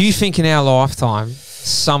galaxy. Do you think in our lifetime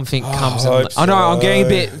something comes? I know I'm getting a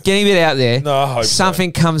bit out there. No, I hope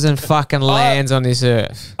something comes and fucking lands on this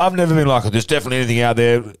earth. I've never been like, there's definitely anything out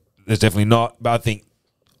there. There's definitely not. But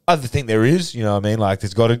I think there is. You know what I mean? Like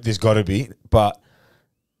there's got to be. But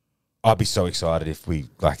I'd be so excited if we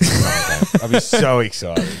I'd be so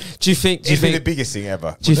excited. Do you think the biggest thing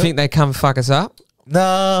ever? Do you think they come fuck us up?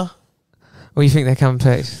 Nah. Or you think they come in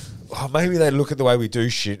peace? Oh, maybe they look at the way we do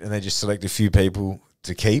shit and they just select a few people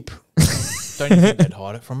to keep. Don't you think they'd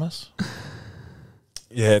hide it from us?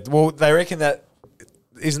 Yeah. Well, they reckon that.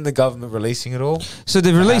 Isn't the government releasing it all? So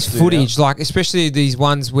they've released footage, like especially these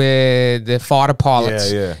ones where the fighter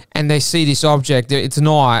pilots, and they see this object. It's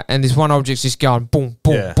night, and this one object's just going boom,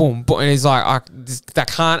 boom, boom, boom, and it's like they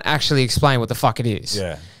can't actually explain what the fuck it is.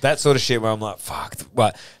 Yeah, that sort of shit where I'm like, fuck,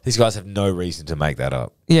 but these guys have no reason to make that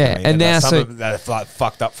up. Yeah, you know what I mean? and now some of them that have like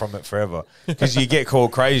fucked up from it forever because you get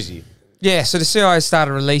called crazy. Yeah, so the CIA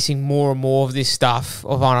started releasing more and more of this stuff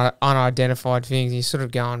of unidentified things. And you're sort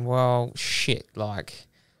of going, well, shit, like.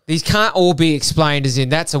 These can't all be explained as in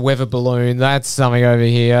that's a weather balloon, that's something over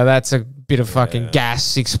here, that's a bit of fucking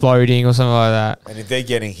gas exploding or something like that. And if they're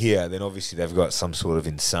getting here, then obviously they've got some sort of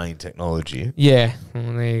insane technology. Yeah,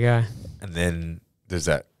 well, there you go. And then does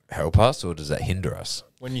that help us or does that hinder us?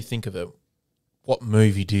 When you think of it, what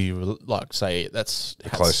movie do you like say that's the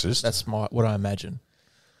closest? That's what I imagine.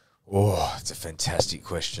 Oh, it's a fantastic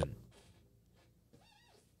question.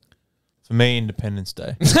 For me, Independence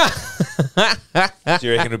Day. Do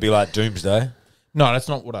you reckon it'll be like Doomsday? No, that's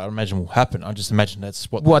not what I imagine will happen. I just imagine that's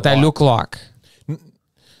what they look like.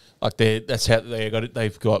 Like that's how they got it.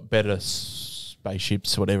 They've got better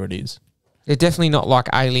spaceships, whatever it is. They're definitely not like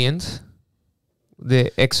aliens.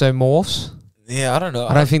 They're exomorphs. Yeah, I don't know.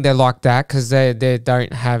 I don't think they're like that because they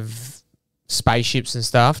don't have spaceships and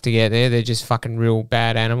stuff to get there. They're just fucking real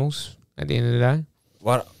bad animals at the end of the day.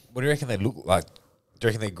 What do you reckon they look like? Do you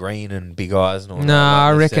reckon they're green and big eyes and all that? No,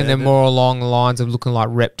 I reckon they're more along the lines of looking like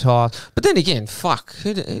reptiles. But then again, fuck.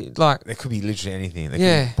 Like, there could be literally anything. There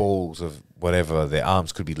could be balls of whatever. Their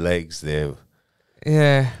arms could be legs.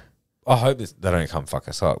 Yeah. I hope they don't come fuck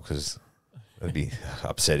us up because that'd be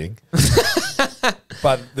upsetting.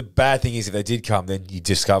 But the bad thing is if they did come, then you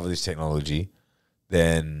discover this technology,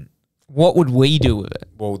 then... What would we do with it?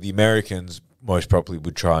 Well, the Americans most probably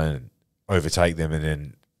would try and overtake them and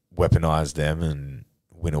then weaponize them and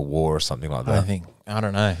win a war or something like that. I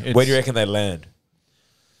don't know. Where do you reckon they land?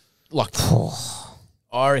 Like,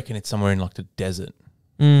 I reckon it's somewhere in like the desert.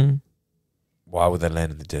 Mm. Why would they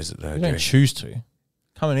land in the desert though? They don't choose to.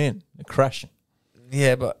 Coming in, they're crashing.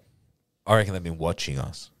 Yeah, but I reckon they've been watching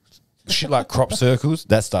us. Shit like crop circles,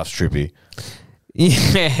 that stuff's trippy.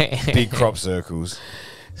 Yeah, big crop circles.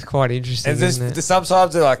 It's quite interesting. And isn't it?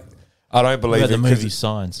 sometimes they're like, I don't believe it. The movie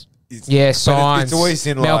Signs. Yeah, Signs. It's always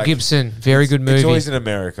in Mel Gibson, very good movie. It's always in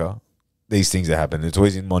America. These things that happen. It's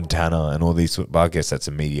always in Montana and all these. But I guess that's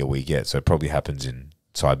the media we get. So it probably happens in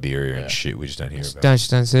Siberia and shit. We just don't hear about. Don't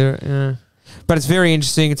see it. Yeah. But it's very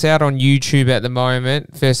interesting. It's out on YouTube at the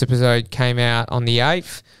moment. First episode came out on the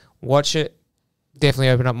 8th. Watch it. definitely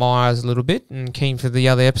opened up my eyes a little bit, and keen for the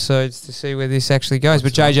other episodes to see where this actually goes.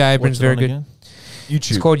 But J.J. Abrams very good. Again?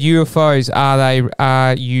 It's called UFOs.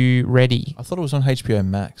 Are you ready? I thought it was on HBO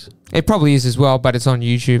Max. It probably is as well, but it's on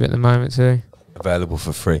YouTube at the moment too. Available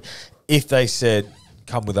for free. If they said,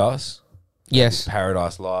 come with us, Yes.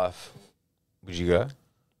 Paradise Life, would you go?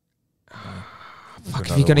 Fuck,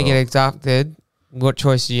 if you're going to get abducted, what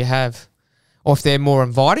choice do you have? Or if they're more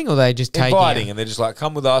inviting, or they just take Inviting, you? and they're just like,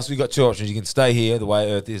 come with us. We've got two options. You can stay here, the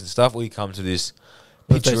way Earth is and stuff, or you come to this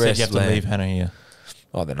But if they said picturesque you have to land. leave Hannah here.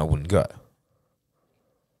 Oh, then I wouldn't go.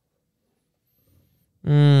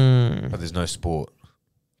 Mm. But there's no sport.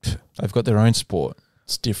 They've got their own sport.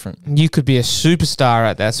 It's different. You could be a superstar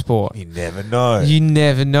at that sport. You never know. You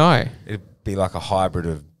never know. It'd be like a hybrid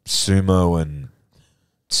of sumo and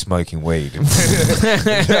smoking weed. Can't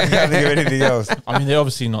think of anything else. I mean, they're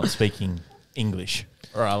obviously not speaking English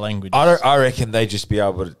or our language. I reckon they just be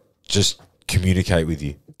able to just communicate with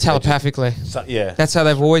you. Telepathically. Yeah. That's how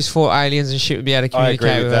they've always thought aliens and shit would be able to I agree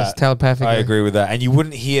communicate with with us that. telepathically. I agree with that. And you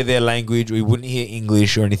wouldn't hear their language, or you wouldn't hear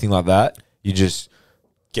English or anything like that. You just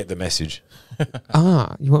get the message.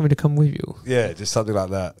 Ah, you want me to come with you? Yeah, just something like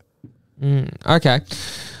that. Okay.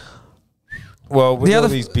 Well, with The all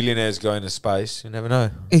other- these billionaires going to space, you never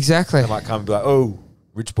know. Exactly. They might come and be like, oh,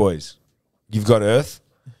 rich boys, you've got Earth.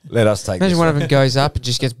 Let us take Imagine this one of them goes up and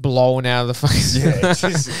just gets blown out of the face. Yeah,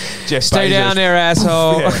 just Jeff Stay Bezos. down there,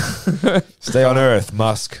 asshole. Yeah. Stay on Earth,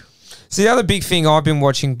 Musk. So the other big thing I've been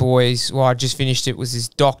watching, boys, I just finished it, was this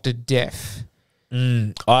Dr. Death.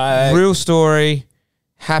 Real story,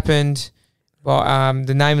 happened. But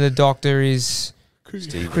the name of the doctor is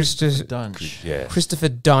Christopher Dunch. Yeah,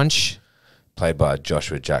 Dunch. played by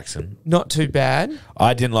Joshua Jackson. Not too bad.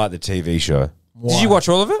 I didn't like the TV show. Did you watch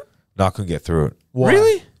all of it? No, I couldn't get through it. Why?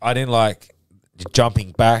 Really? I didn't like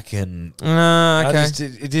jumping back and Okay.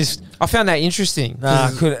 it just I found that interesting. nah.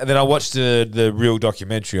 I couldn't. And then I watched the real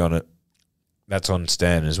documentary on it. That's on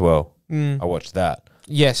Stan as well. I watched that.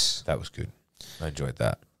 Yes. That was good. I enjoyed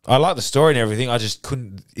that. I like the story and everything. I just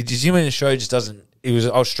couldn't. It just, you know, the show just doesn't. It was.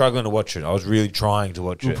 I was struggling to watch it. I was really trying to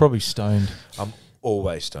watch You're it. probably stoned. I'm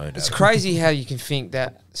always stoned. It's Adam. crazy how you can think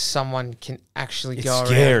that someone can actually It's go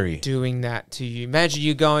scary. around doing that to you. Imagine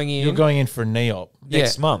you going in, You're going in for a knee op.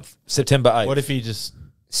 Next month, September 8th. What if you just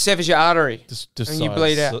severs your artery. decides, you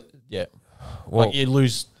bleed out. Yeah. Well, Like you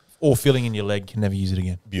lose all feeling in your leg, can never use it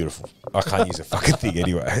again. beautiful. I can't use a fucking thing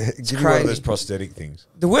anyway. Give me one crazy. of those prosthetic things.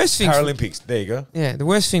 The worst thing, Paralympics. There you go. the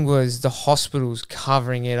worst thing was the hospitals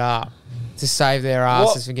covering it up to save their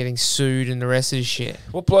asses from getting sued and the rest of the shit.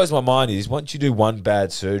 What blows my mind is once you do one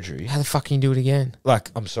bad surgery, How the fuck can you do it again?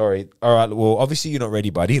 like, I'm sorry. All right, well, obviously you're not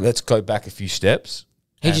ready, buddy. Let's go back a few steps.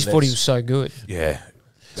 He And just thought he let's- was so good. Yeah.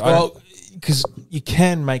 Well, because you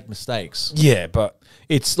can make mistakes. Yeah, but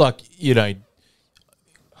It's like, you know,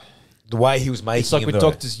 the way he was making it's like him, with though,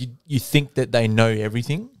 doctors, you think that they know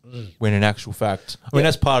everything when in actual fact, I mean,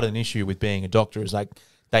 that's part of an issue with being a doctor is like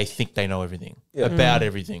they think they know everything about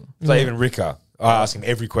everything. It's like even Ricker, I ask him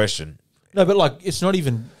every question. No, but like it's not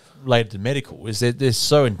even related to medical. Is that they're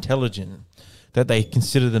so intelligent that they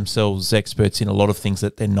consider themselves experts in a lot of things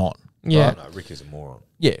that they're not. Yeah. Oh, no, Rick is a moron.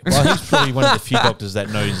 Yeah, well, he's probably one of the few doctors that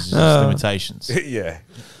knows his limitations. Yeah.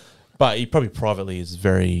 But he probably privately is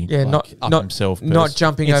very Yeah, like, up himself. not person.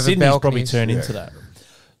 jumping in over Sydney, he's probably balconies. turned Yeah. into that.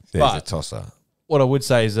 There's But- a tosser. What I would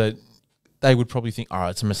say is that they would probably think, all right,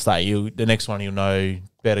 it's a mistake. The next one you'll know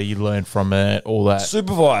better. You learn from it, all that.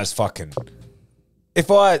 Supervised fucking. If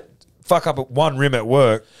I fuck up at one rim at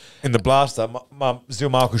work in the blaster, my Zil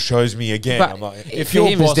Markel shows me again. But I'm like, if If For your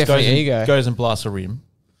him, it's boss definitely ego. goes and blasts a rim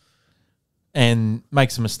and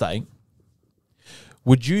makes a mistake,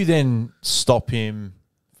 would you then stop him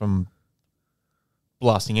from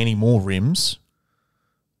blasting any more rims,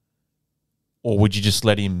 or would you just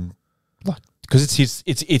let him? Like, because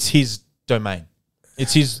it's his domain,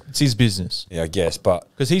 it's his business. yeah, I guess, but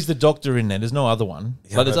Because he's the doctor in there. There's no other one.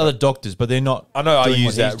 Yeah, Like there's no, other doctors, but they're not. I know I doing use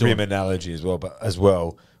what he's that doing. rim analogy as well, but as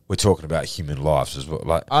well, we're talking about human lives as well.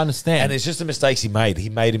 Like, I understand. and it's just the mistakes he made. He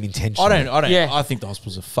made them intentionally. I don't. Yeah. I think the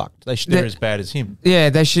hospitals are fucked. They're They- as bad as him. Yeah,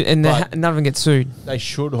 they should, and But- none of them get sued. They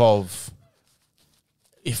should have.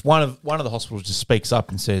 If one of the hospitals just speaks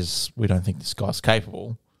up and says we don't think this guy's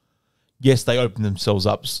capable, yes, they open themselves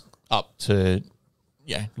up to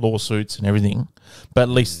lawsuits and everything, but at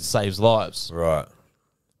least it saves lives. Right.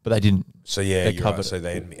 But they didn't. So yeah, They you're covered right. it. So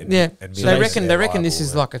they Yeah, admit so they that reckon they're this liable, is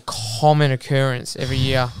right? like a common occurrence every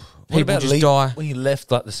year. People just die. when you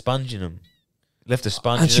left like the sponge in them? Left a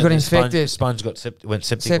sponge. And in she it, got the infected. Sponge got went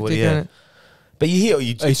septic. Septic, yeah. innit? But you hear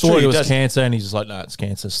He it's thought true, it was does- cancer, and he's just like, no, it's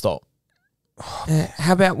cancer. Stop.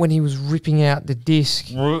 How about when he was ripping out the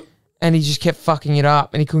disc and he just kept fucking it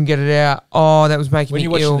up, and he couldn't get it out. Oh, that was making When me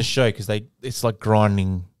you're watching ill. the show, because it's like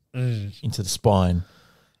grinding into the spine,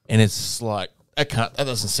 and it's like that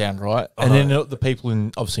doesn't sound right. And then the people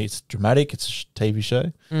obviously it's dramatic, it's a TV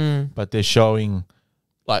show, but they're showing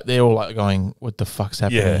like they're all like going, "What the fuck's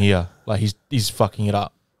happening here?" Like he's fucking it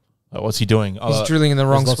up. Like, what's he doing? He's drilling in the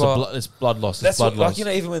wrong spot. There's blood loss. That's blood loss. like, you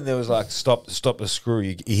know, even when there was like stop the screw,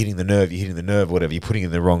 you're hitting the nerve, whatever. You're putting it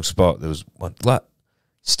in the wrong spot. There was one like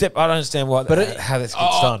step. I don't understand why, how this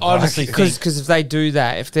gets done. Honestly, Because if they do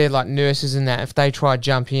that, if they're like nurses and that, if they try to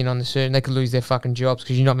jump in on the surgeon, they could lose their fucking jobs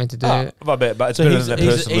because you're not meant to do it. I bet, but it's So better he's, than that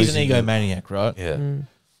he's, person he's an losing egomaniac, right? Yeah.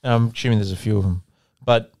 I'm assuming there's a few of them,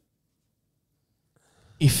 but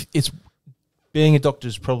if it's being a doctor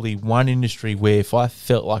is probably one industry where if I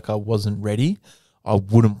felt like I wasn't ready, I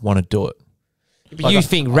wouldn't want to do it. But you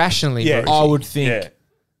think rationally, Yeah. bro. I would think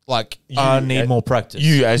like I need more practice.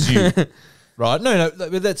 You as you. Right? No,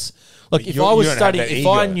 but that's like if You- I was you don't have studying, that if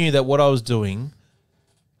I ego. knew that what I was doing,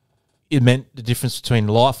 it meant the difference between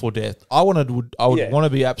life or death. I would Yeah. want to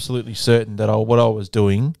be absolutely certain that what I was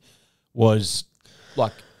doing was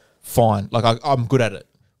like fine, like I'm good at it.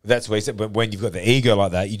 That's what he said. But when you've got the ego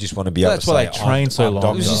like that, you just want to be able That's to why say, they train so I'm long.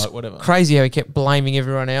 dominant. It was just Like, whatever. crazy how he kept blaming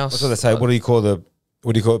everyone else. That's what they say. What do you call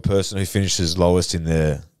the person who finishes lowest in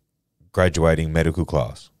their graduating medical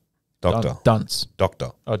class? Doctor. Dunce. Doctor.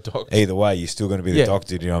 Oh, doctor. Either way, you're still going to be the Yeah.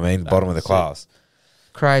 doctor. You know what I mean? Bottom of the class.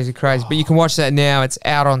 Crazy. But you can watch that now. It's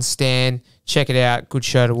out on Stan. Check it out. Good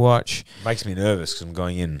show to watch. Makes me nervous because I'm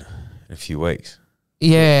going in a few weeks.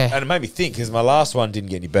 Yeah. And it made me think because my last one didn't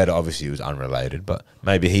get any better. Obviously, it was unrelated, but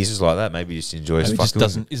maybe he's just like that. Maybe he just enjoys Maybe it just fucking.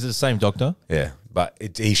 doesn't. Is it the same doctor? Yeah, but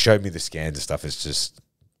he showed me the scans and stuff. It's just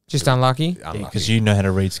Just unlucky. unlucky. Because you know how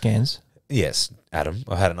to read scans. Yes, Adam.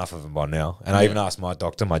 I've had enough of him by now. And I even asked my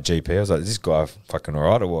doctor, my GP, I was like, is this guy fucking all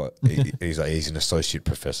right or what? He's like, he's an associate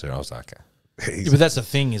professor. And I was like, okay. Yeah, but that's the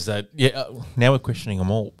thing is that now we're questioning them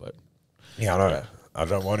all. But Yeah, I know. I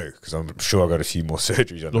don't want to because I'm sure I got a few more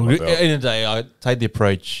surgeries under look, my at the belt. end of the day, I take the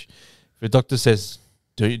approach. If a doctor says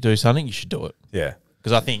do something, you should do it. Yeah.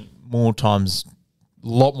 Because I think a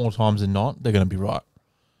lot more times than not, they're going to be right.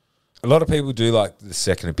 A lot of people do like the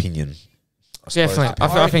second opinion. I suppose. Definitely.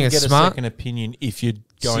 I reckon think you it's get smart. a second opinion if you're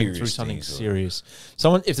going through Serious something things or- serious.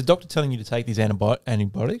 If the doctor telling you to take these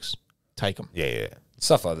antibiotics, take them. Yeah.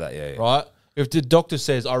 Stuff like that, yeah. Right? If the doctor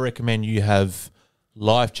says, I recommend you have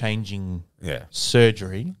life-changing Yeah.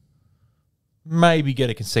 surgery, maybe get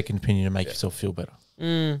a second opinion to make yourself feel better.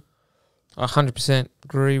 I 100%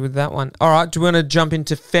 agree with that one. All right. Do you want to jump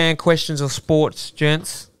into fan questions or sports,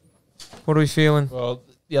 gents? What are we feeling? Well,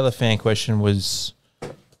 the other fan question was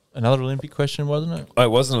another Olympic question, wasn't it? Oh,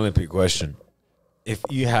 it was an Olympic question. If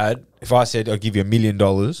I said I'll give you $1 million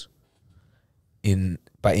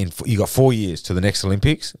you got 4 years to the next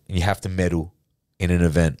Olympics and you have to medal in an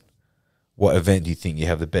event, what event do you think you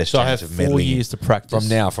have the best So I chance have of 4 medaling years to practice.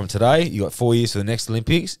 from today, you got 4 years to the next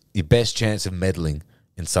Olympics, your best chance of medaling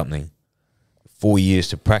in something. 4 years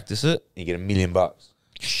to practice it, you get $1 million.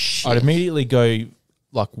 I'd immediately go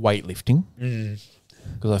like weightlifting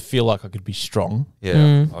because I feel like I could be strong.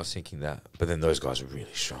 Yeah, I was thinking that. But then those guys are really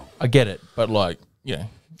strong. I get it, but like,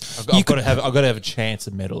 I've got to have a chance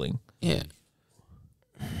of medaling. Yeah.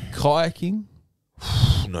 Kayaking,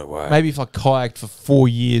 No way. maybe if I kayaked for 4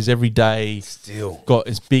 years every day, Still. got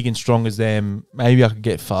as big and strong as them, maybe I could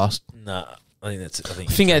get fast. Nah, I think I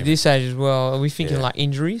think at this age as well, are we thinking like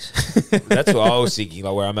injuries? that's what I was thinking,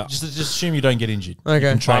 like where I'm at. Just assume you don't get injured. Okay.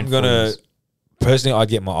 You can train I'm 4 gonna years. personally, I'd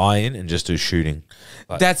get my eye in and just do shooting,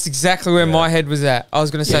 like That's exactly where my head was at. I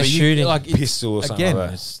was going to say but you- shooting. like, it's- pistol or something again,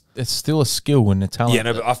 like that. it's still a skill and a talent. Yeah,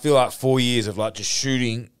 no, but I feel like 4 years of like just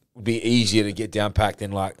shooting would be easier to get down packed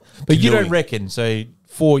than like. But you don't canoeing. reckon, so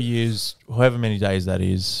 4 years, however many days that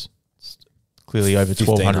is, it's clearly over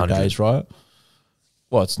 1,200 1,500. days, right?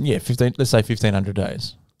 Well, it's, 15, let's say 1,500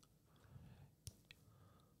 days.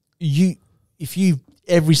 If you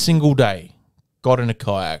every single day got in a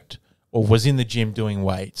kayak or was in the gym doing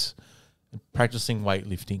weights and practicing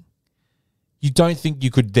weightlifting, you don't think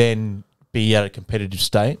you could then be at a competitive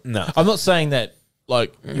state? No. I'm not saying that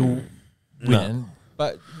like you'll win,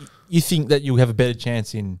 but you think that you'll have a better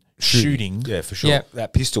chance in shooting. Yeah, for sure. Yeah.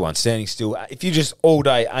 That pistol one, standing still. If you're just all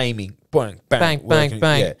day aiming, bang, bang, bang, working,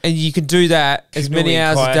 bang. yeah. And you can do that as many Canoeing,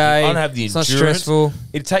 hours a kayaking, day. I don't have the It's not endurance. stressful.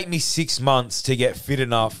 It'd take me 6 months to get fit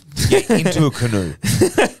enough to get into a canoe.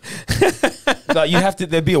 Like you have to,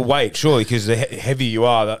 there'd be a weight, surely, because the heavier you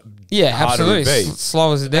are, the Yeah, harder absolutely. it would be.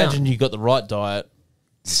 Slows it down. Imagine you got the right diet.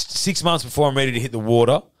 6 months before I'm ready to hit the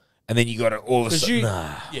water, and then you got to all of a Because sudden.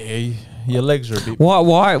 yeah, your legs are a bit.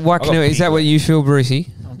 Why canoe? Is pink that what legs. you feel, Brucey?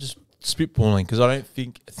 I'm just spitballing because I don't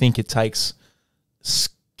think it takes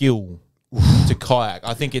skill to kayak.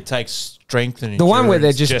 I think it takes strength and The one where they're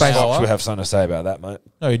endurance. just Jess based Fox would have something to say about that, mate.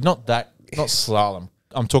 No, not slalom.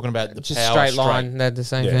 I'm talking about the just power straight line. They're the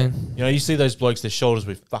same thing. You know, you see those blokes, their shoulders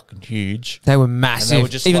were fucking huge. They were And massive. they were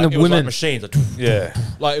just Even like, the it was like women, machines. Like, Yeah.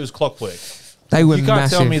 like it was clockwork. they were You can't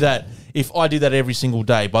massive. tell me that if I did that every single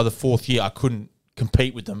day, by the 4th year, I couldn't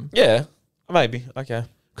compete with them. Yeah. Maybe. Okay.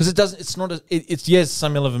 Because it doesn't. It's not. It's yes,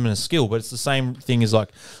 some element of skill, but it's the same thing as like.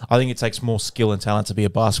 I think it takes more skill and talent to be a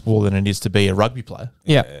basketball than it is to be a rugby player.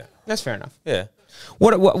 Yeah. Yeah. That's fair enough. Yeah.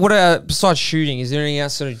 What besides shooting? Is there anything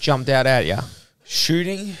else sort of jumped out at you?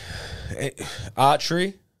 Shooting,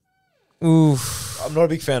 archery. Oof. I'm not a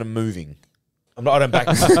big fan of moving. I don't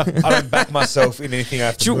back myself in anything I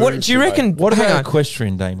have to Do, move. what, do you to, reckon? mate. What hang about on.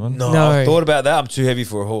 equestrian, Damon? No, No. I've thought about that. I'm too heavy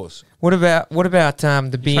for a horse. What about the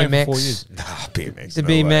Trained for 4 BMX? years. Nah, BMX. The no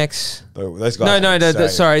way. BMX. No, those guys. No,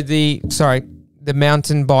 are insane. sorry, the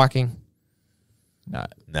mountain biking. No,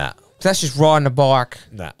 Nah, That's just riding a bike.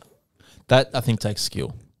 nah. that I think takes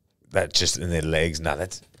skill. That just in their legs. Nah,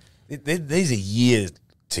 these are years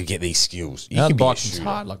to get these skills. You Mountain can be a biking's shooter.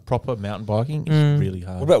 hard. Like proper mountain biking is really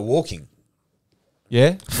hard. What about walking?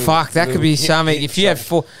 Yeah, Fuck, that could be hit- something. hit If you have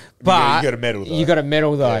something. four, but You got a medal, though. You got a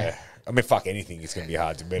medal though. Yeah. I mean, fuck anything. It's gonna be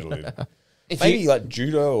hard to medal in. If Maybe you, like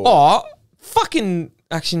judo. Or, oh, fucking.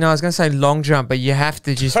 Actually, no. I was gonna say long jump, but you have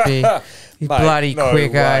to just be Mate, bloody no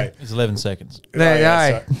quick, eh? way. it's 11 seconds. There you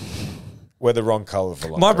yeah, go. so- we're the wrong colour for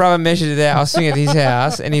long. My jump. brother measured it out. I was sitting at his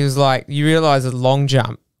house, and he was like, "You realise the long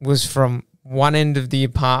jump was from one end of the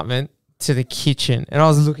apartment to the kitchen." And I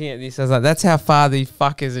was looking at this. I was like, "That's how far these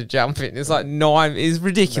fuckers are jumping." It's like 9. It's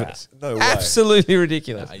ridiculous. Nah, no way. Absolutely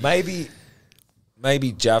ridiculous.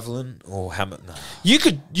 Maybe javelin or hammer. No. You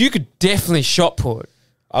could definitely shot put.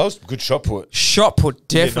 I was good shot put. Shot put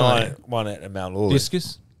definitely. Yeah, one at Mount Lawley.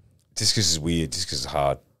 Discus. Discus is weird. Discus is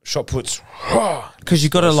hard. Shot puts. Because you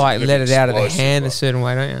got to like Explosive, let it out of the explosive, hand a right. certain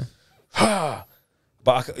way, don't you?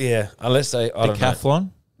 But yeah, unless they. I don't Decathlon.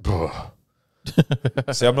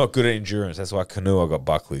 know. See, I'm not good at endurance. That's why canoe I got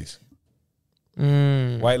Buckley's.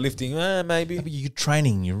 Weightlifting, maybe. But you're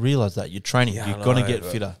training. You realise that you're training. Yeah, you're I gonna know, get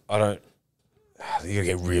but fitter. I don't. You gotta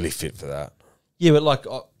get really fit for that. Yeah, but like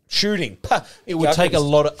Shooting. it would take a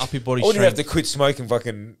lot of upper body I wouldn't strength. have to quit smoking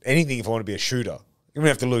fucking anything if I want to be a shooter. You wouldn't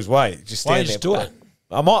have to lose weight. Just Why stand don't there. you just do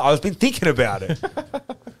it? I've been thinking about it.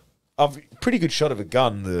 I've a pretty good shot of a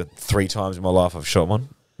gun the 3 times in my life I've shot one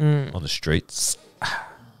on the streets.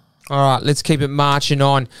 All right, let's keep it marching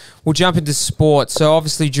on. We'll jump into sports. So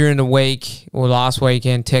obviously during the week or last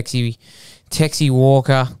weekend, Texie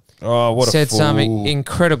Walker Oh, what said a fool. something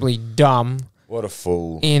incredibly dumb What a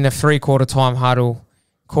fool. in a 3/4 time huddle.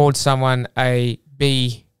 Called someone a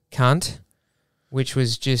B cunt, which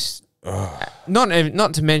was just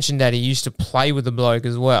not to mention that he used to play with the bloke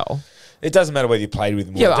as well. It doesn't matter whether you played with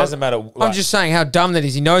him or Yeah, it doesn't matter. I'm like, just saying how dumb that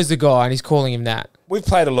is. He knows the guy and he's calling him that. we've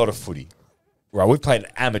played a lot of footy. Right, we've played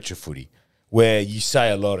amateur footy where you say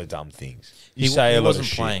a lot of dumb things. You say a lot wasn't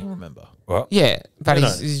of playing. shit. Remember? What? Yeah, but No,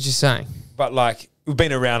 he's just saying. But like we've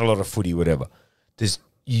been around a lot of footy, whatever.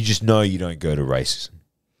 You just know you don't go to racism.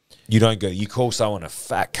 You don't go. You call someone a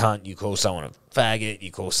fat cunt. You call someone a faggot. You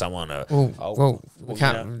call someone a. We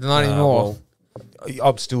can't. Not anymore.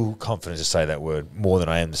 I'm still confident to say that word more than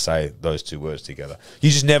I am to say those 2 words together. You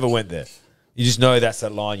just never went there. You just know that's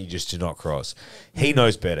that line you just do not cross. He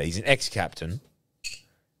knows better. He's an ex-captain.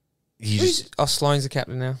 Sloane's the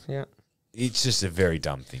captain now. Yeah. It's just a very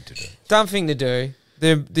dumb thing to do. Dumb thing to do.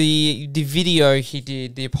 The video he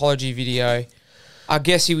did, the apology video, I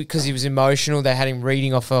guess because he was emotional, they had him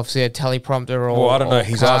reading off obviously a teleprompter or Well, I don't know, or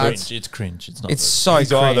he's cards. It's cringe. It's not. It's good. so He's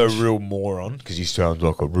cringe. either a real moron because he sounds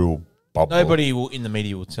like a real bubble. Nobody will in the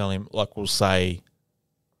media will tell him will say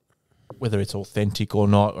whether it's authentic or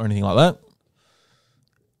not or anything like that.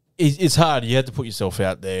 It's hard. You have to put yourself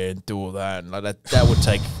out there and do all that, and that would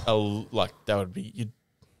take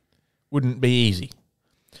wouldn't be easy,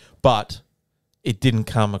 but it didn't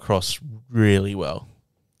come across really well.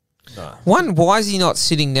 No. One, why is he not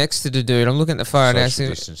sitting next to the dude? I'm looking at the photo now. Social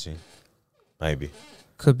distancing. Maybe.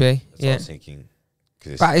 Could be. That's what I Yeah. was thinking.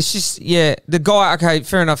 'Cause But it's just, the guy, okay,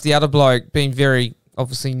 fair enough. The other bloke being very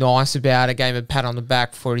obviously nice about it, gave him a pat on the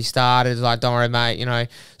back before he started. Like, don't worry, mate,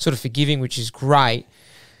 sort of forgiving, which is great.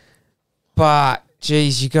 But,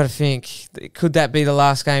 geez, you got to think, could that be the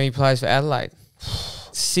last game he plays for Adelaide?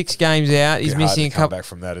 6 games out. He's Bit hard missing to a come couple. back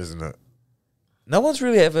from that, isn't it? No one's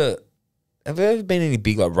really ever. Have there ever been any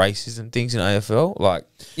big racism things in AFL? Like,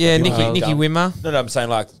 Yeah, people being Nicky dumb? Wimmer. No, I'm saying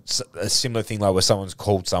like a similar thing, like where someone's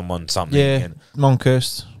called someone something. Yeah, And,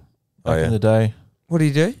 Monkhurst back Oh, yeah. in the day. What do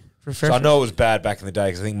you do? So I know it was bad back in the day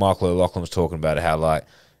because I think Michael O'Loughlin was talking about it, how like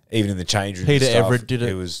even in the change room, Peter and stuff, Everett did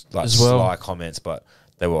it was like as well. sly comments, but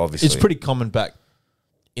they were obviously It's pretty common back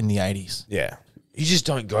in the 80s. Yeah, you just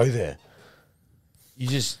don't go there. You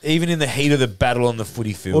just even in the heat of the battle on the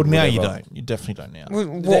footy field. Well, now you whatever. don't. You definitely don't now.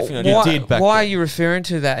 Definitely why did back why are then. you referring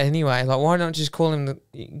to that anyway? Like, why not just call him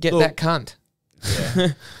get Look, that cunt?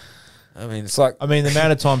 I mean, it's like I mean, the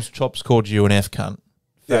amount of times Chops called you an F cunt.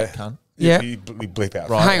 Fat cunt. Yeah. we bleep out.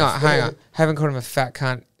 Right. Hang on. Haven't called him a fat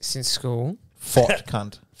cunt since school. Fot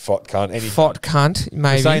cunt. Fot cunt. Any Fot cunt, We're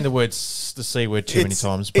maybe. saying the C word too many It's-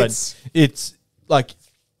 times, but it's like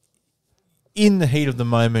in the heat of the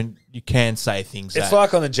moment, you can say things It's that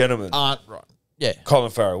like on The Gentleman. aren't right. Yeah.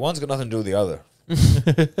 Colin Farrell. One's got nothing to do with the other.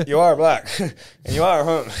 You are black and you are a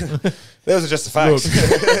homo. Those are just the facts.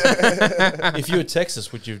 If you were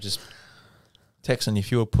Texas, would you have just Texan?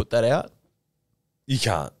 If you were put that out, You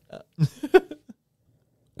can't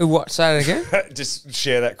What? Say it again. just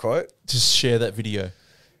share that quote. just share that video.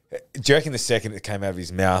 Do you reckon the second it came out of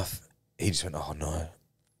his mouth, he just went, "Oh no,"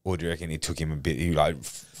 or do you reckon it took him a bit? He like,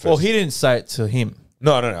 first, Well, he didn't say it to him.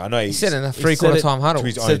 no. I know He said in a He three-quarter said it time huddle. to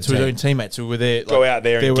his He own said to his team. own teammates who were there. Go out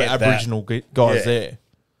there and there were get that. Aboriginal guys Yeah. there.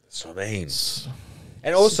 That's what I mean.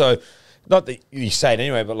 And also, not that you say it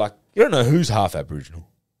anyway, but like you don't know who's half Aboriginal.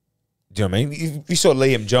 Do you know what I mean? If you saw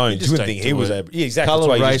Liam Jones, just you wouldn't don't think he do was it. Aboriginal. Yeah, exactly. Colour, That's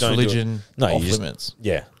why you race, just don't do it. religion, No, off you just, limits.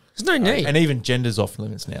 yeah, There's no need. And even gender's off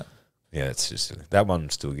limits now. yeah. It's just silly. That one. I'm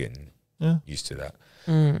still getting Yeah. used to that.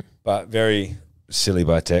 Mm. But very silly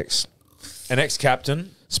by Tex. An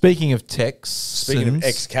ex-captain. Speaking of Tex, Speaking of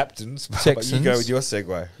ex-captains, but you Texans. go with your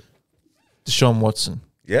segue. Deshaun Watson,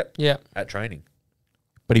 Yep. Yeah. At training.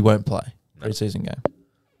 but he won't play No. preseason game.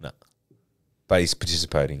 No. But he's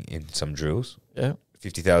participating in some drills. Yeah.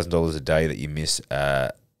 $50,000 a day that you miss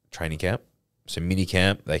training camp. So mini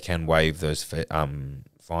camp, they can waive those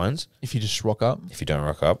fines If you just rock up, if you don't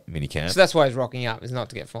rock up. Mini camp. So that's why he's rocking up, is not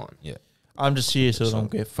to get fined. Yeah. I'm just here so I don't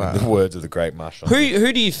get In fired. the words of the great Marshall.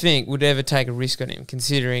 Who do you think would ever take a risk on him,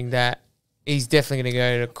 considering that he's definitely going to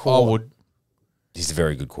go to I court? would. He's a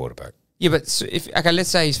very good quarterback. Yeah, but so if let's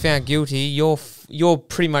say he's found guilty, you're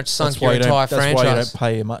pretty much sunk That's your why you entire don't. That's why you franchise. don't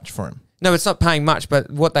pay much for him. No, it's not paying much,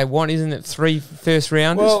 but what they want, isn't it? 3 first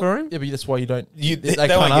rounders Well, for him. Yeah, but that's why you don't. They they won't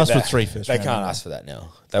can't get ask for that. 3 first. They round can't anyway. ask for that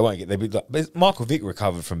now. They won't get. But Michael Vick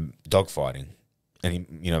recovered from dogfighting, and he,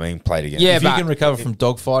 you know, what I mean, played again. Yeah, If you but- can recover from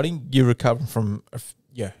dogfighting, you recover from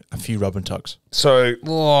a few rub and tugs. So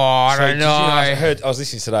Oh, I So, don't did you know. I was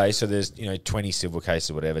listening today. So there's 20 civil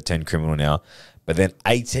cases or whatever, 10 criminal now, but then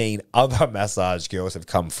 18 other massage girls have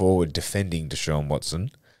come forward defending Deshaun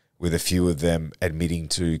Watson, with a few of them admitting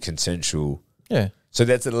to consensual. Yeah. So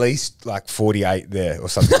that's at least like 48 there or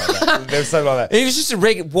something like that. There's something like that. It was just a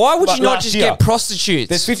regular. Why would But you not last just year- get prostitutes?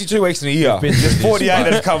 There's 52 weeks in a year. been through There's this, 48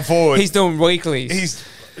 that have come forward. He's doing weeklies. He's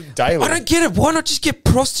daily. I don't get it. Why not just get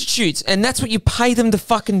prostitutes? And that's what you pay them to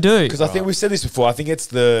fucking do. Because I think we've said this before. I think it's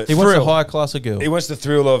the He wants a thrill. higher class of girl. He wants the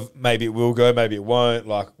thrill of maybe it will go, maybe it won't.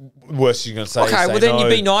 Like, worst you're going to say is Okay, say well then no. you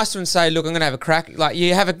be nice to him and say, "Look, I'm going to have a crack." Like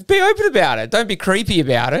you be open about it. Don't be creepy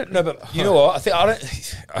about it. No, but you know what?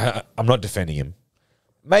 I'm not defending him.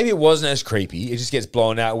 Maybe it wasn't as creepy. It just gets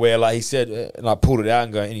blown out where, like he said, and I pulled it out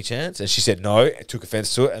and go, any chance? And she said no, took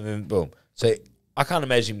offense to it, and then boom. So I can't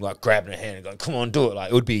imagine him like grabbing her hand and going, come on, do it.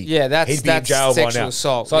 Like it would be, Yeah, that's- he'd be in that's jail by sexual now.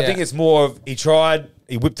 assault, So I yeah. think it's more of he tried,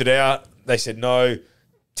 he whipped it out. They said no.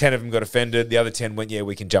 10 of them got offended. The other 10 went, yeah,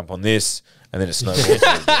 we can jump on this, and then it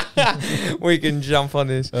snowballed. We can jump on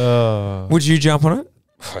this. Would you jump on it?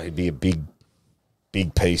 It'd be a big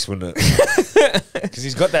piece, wouldn't it? Because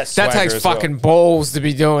he's got that. That swagger takes as well. fucking balls to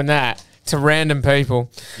be doing that to random people.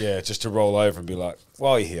 Yeah, just to roll over and be like,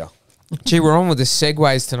 "While you're here." Gee, we're on with the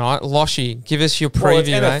segues tonight. Loshy, give us your Well, it's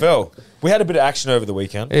preview, mate. NFL. We had a bit of action over the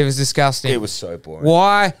weekend. It was disgusting. It was so boring.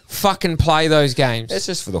 Why fucking play those games? It's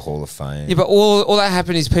just for the Hall of Fame. Yeah, but all that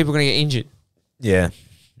happened is people are going to get injured. Yeah,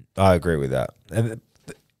 I agree with that. And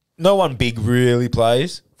no one big really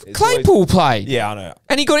plays. It's Claypool always- played. Yeah, I know.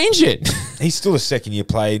 And he got injured. He's still a second-year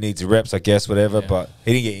player. He needs the reps, I guess, whatever. But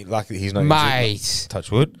he didn't get lucky. He's not injured. Mate. Touch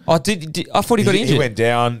wood. I I thought he got injured. He went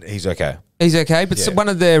down. He's okay. He's okay, but Yeah. one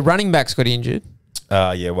of the running backs got injured.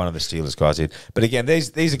 Yeah, one of the Steelers guys did. But again,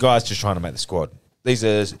 these are guys just trying to make the squad. These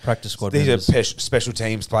are Practice squad These members. are special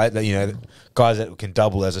teams players. That, guys that can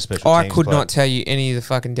double as a special. I teams could player. not tell you any of the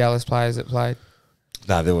fucking Dallas players that played.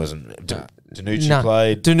 No, there wasn't. Danucci None.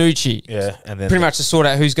 played. Danucci. Yeah, and then Pretty much to sort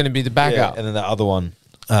out who's going to be the Yeah, backup. and then the other one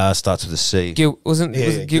starts with a C. Wasn't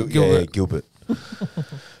Gilbert? Yeah, Gilbert.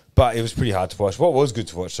 But it was pretty hard to watch. What was good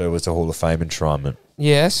to watch though was the Hall of Fame enshrinement.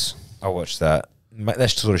 Yes. I watched that. That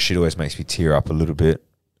sort of shit always makes me tear up a little bit.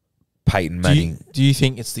 Peyton Manning. Do you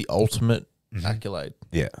think it's the ultimate accolade,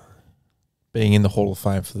 Yeah. being in the Hall of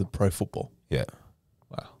Fame for the pro football? Yeah.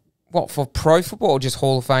 Wow. What, for pro football or just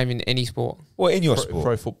Hall of Fame in any sport? Well, in your sport.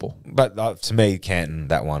 Pro football. But to me, Canton,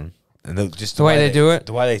 that one. And just The way they do it?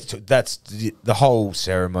 The way that's the whole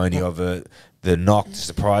ceremony of it. The knock,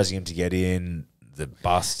 surprising him to get in. The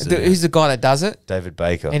bust. Who's the guy that does it? David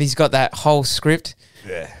Baker. And he's got that whole script.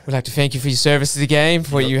 Yeah. We'd like to thank you for your service to the game,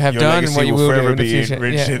 for what you have done and what you will do in the future.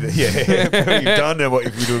 Yeah, what you've done and what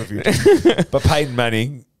you do in the future. But Peyton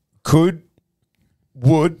Manning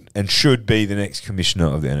would, and should be the next commissioner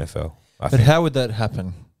of the NFL. But how would that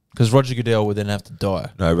happen? Because Roger Goodell would then have to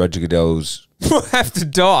die. No, Roger Goodell's We'll have to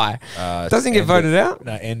die. Doesn't get voted out?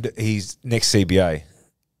 No, and he's next CBA.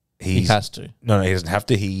 He has to. No, he doesn't have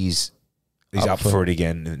to. He's Up up for for it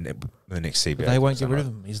again in the next CBA. But they won't get rid of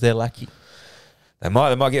him. He's their lackey. They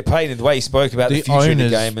might get paid in the way he spoke about the future of the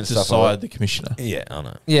game and stuff like the commissioner. that. Yeah, I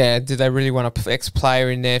know. Yeah, did they really want an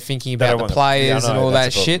ex-player in there thinking about the players and all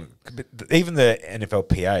that shit? But even the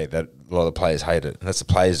NFLPA, that a lot of the players hate it. And that's the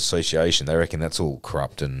Players Association. They reckon that's all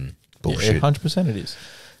corrupt and bullshit. Yeah, 100% it is.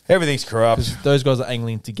 Everything's corrupt. Because those guys are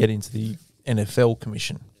angling to get into the NFL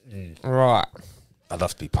commission. Right. I'd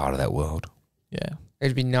love to be part of that world. Yeah.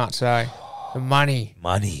 It'd be nuts, eh? The money.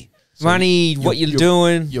 Money. What you're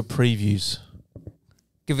doing. Your previews.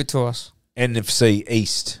 Give it to us. NFC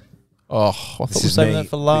East. Oh, I thought we were saving that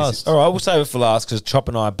for last. All right, we'll save it for last because Chop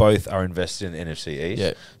and I both are invested in NFC East.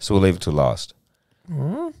 Yeah. So we'll leave it till last.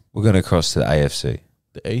 We're going to cross to the AFC.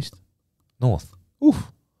 The East? North.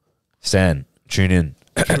 Oof. Stan, tune in.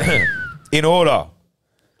 In order.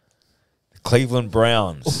 The Cleveland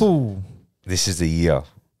Browns. Ooh. This is the year.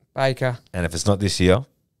 Baker. And if it's not this year,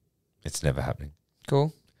 it's never happening.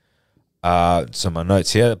 Cool. So my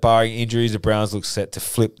notes here, barring injuries, the Browns look set to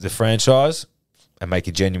flip the franchise and make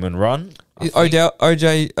a genuine run. Odell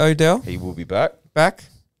He will be back. back.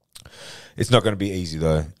 It's not going to be easy,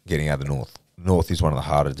 though, getting out of the North. North is one of the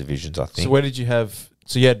harder divisions, I think. So where did you have...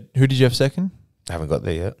 So you had... Who did you have second? I haven't got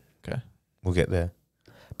there yet. Okay. We'll get there.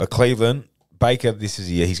 But Cleveland, Baker, this is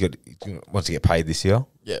the year. He wants to get paid this year.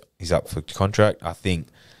 Yeah. He's up for contract. I think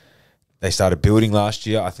they started building last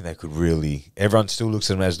year. I think they could really... Everyone still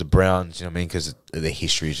looks at them as the Browns, you know what I mean? Because their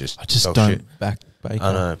history is just... I just dog don't shit. back Baker.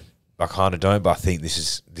 I know. I kind of don't, but I think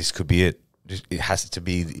this could be it. It has to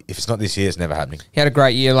be... If it's not this year, it's never happening. He had a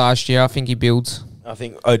great year last year. I think he builds. I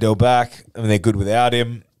think Odell back. I mean, they're good without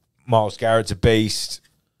him. Myles Garrett's a beast.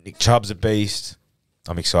 Nick Chubb's a beast.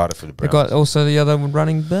 I'm excited for the They Browns. got also the other one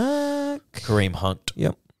running back. Kareem Hunt.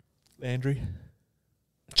 Yep. Landry.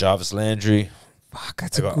 Jarvis Landry. Fuck,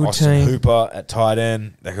 that's They a got good Austin team. Hooper at tight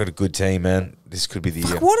end. They got a good team, man. This could be the year.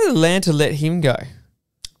 Fuck, why did Atlanta let him go?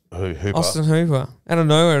 Hooper. Austin Hooper. Out of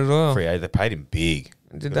nowhere as well. Free agent. They paid him big.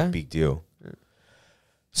 Did Got a they? big deal.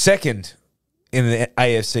 Second in the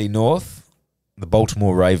AFC North, the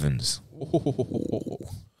Baltimore Ravens. All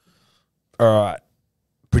right.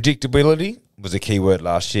 Predictability was a key word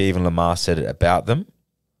last year. Even Lamar said it about them.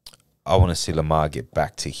 I want to see Lamar get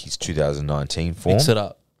back to his 2019 form. Mix it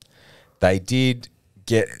up. They did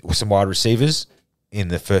get some wide receivers in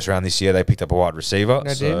the first round this year. They picked up a wide receiver.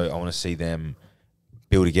 They So did. I want to see them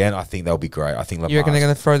build again. I think they'll be great. I think Lamar. You reckon they're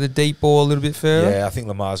going to throw the deep ball a little bit further? Yeah, I think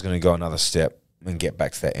Lamar's going to go another step and get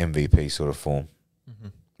back to that MVP sort of form.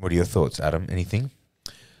 What are your thoughts, Adam? Anything?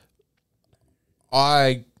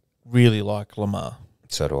 I really like Lamar.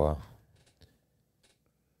 So do I.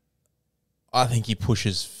 I think he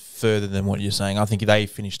pushes further than what you're saying. I think they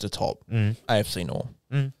finished the top Mm. AFC North.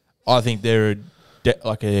 Mm. I think they're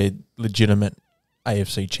like a legitimate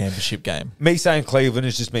AFC championship game. Me saying Cleveland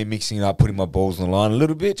is just me mixing it up, putting my balls on the line a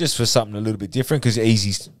little bit, just for something a little bit different, because the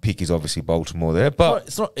easy pick is obviously Baltimore there. But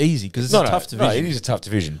It's not easy because it's a tough division. No, it is a tough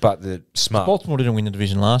division, but the smart. Baltimore didn't win the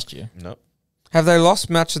division last year. No. Have they lost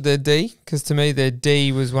much of their D? Because to me, their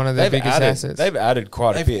D was one of their biggest assets. They've added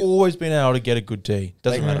quite a They've bit. always been able to get a good D.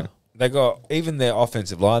 Doesn't matter. They got, even their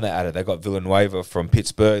offensive line they added. They got Villanueva from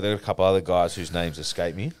Pittsburgh. They got a couple other guys whose names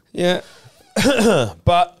escape me. Yeah.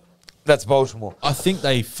 But that's Baltimore. I think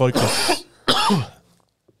they focus.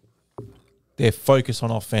 Their focus on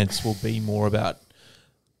offense will be more about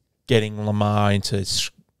getting Lamar into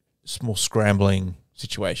more scrambling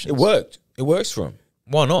situations. It worked. It works for him.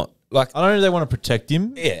 Why not? Like, I don't know if they want to protect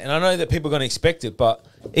him. yeah, and I know that people are going to expect it, but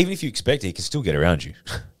even if you expect it, he can still get around you.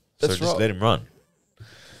 So That's just right. let him run.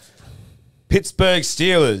 Pittsburgh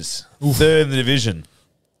Steelers, third in the division.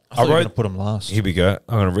 I thought you were going to put him last. Here we go.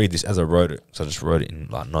 I'm going to read this as I wrote it. So I just wrote it in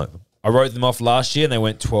like note. I wrote them off last year and they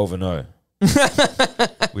went 12-0,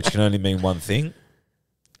 which can only mean one thing.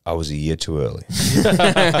 I was a year too early.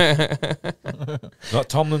 Not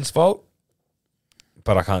Tomlin's fault,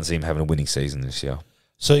 but I can't see him having a winning season this year.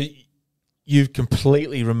 So you've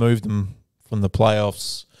completely removed them from the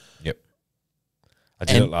playoffs. Yep. I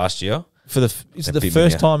did it last year. Is it the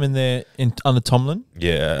first time under Tomlin?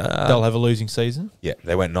 Yeah. They'll have a losing season? Yeah,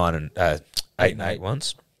 they went 8-8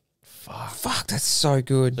 once. Fuck, that's so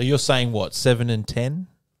good. So you're saying what, 7-10?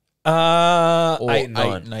 Or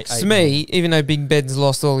 8-9. To me, even though Big Ben's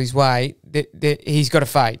lost all his weight, he's got to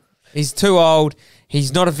fade. He's too old.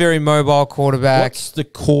 He's not a very mobile quarterback. What's the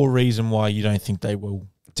core reason why you don't think they will?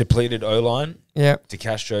 Depleted O-line. Yeah. De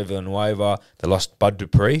Castro, Villanueva. They lost Bud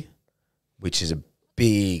Dupree, which is a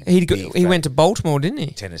big, He went to Baltimore, didn't he?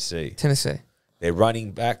 Tennessee. Their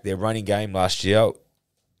running game last year,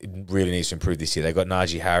 it really needs to improve this year. They got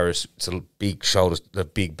Najee Harris. It's a big shoulders, the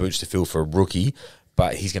big boots to fill for a rookie,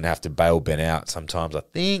 but he's going to have to bail Ben out sometimes. I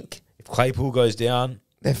think if Claypool goes down,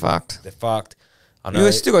 they're fucked. I know.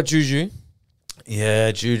 You still got Juju.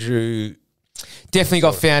 Yeah, Juju Definitely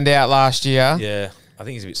got found out last year. Yeah, I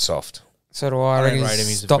think he's a bit soft. So do I. I reckon don't rate him.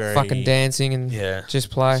 He's stop very- fucking dancing and just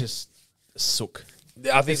play. Just sook.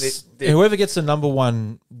 I think Whoever gets the number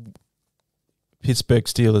one Pittsburgh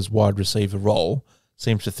Steelers wide receiver role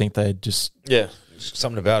seems to think they just... Yeah,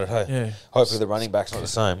 something about it, hey? Yeah. Hopefully the running back's not the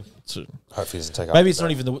same. So Hopefully it doesn't take up. maybe it's not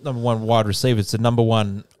even the number one wide receiver. It's the number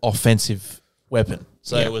one offensive weapon.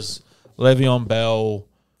 So it was Le'Veon Bell,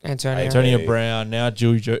 Antonio Brown, now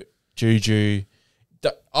Juju.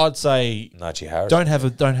 I'd say Najee Harris. don't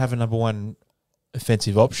have a number one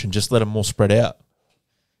offensive option. Just let them more spread out.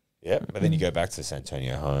 Yeah, but then you go back to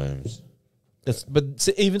Santonio Holmes. But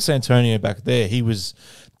even Santonio back there, he was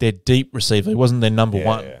their deep receiver. He wasn't their number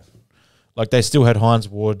one. Yeah. Like they still had Hines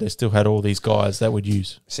Ward. They still had all these guys that would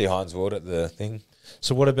use. See Hines Ward at the thing.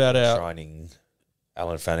 So what about Shining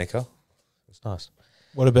Alan Faneca. It's nice.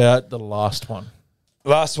 what about the last one?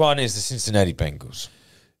 Last one is the Cincinnati Bengals.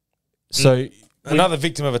 So Another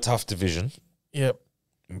victim of a tough division. Yep.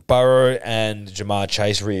 Burrow and Jamar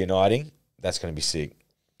Chase reuniting. That's going to be sick.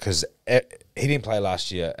 Because he didn't play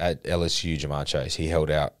last year at LSU, Jamar Chase. He held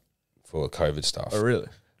out for COVID stuff. Oh, really?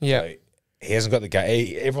 Yeah. So he hasn't got the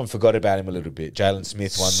game. Everyone forgot about him a little bit. Jalen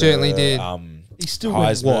Smith won Certainly the did. He still went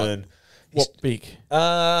Heisman. what big?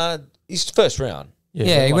 He's first round.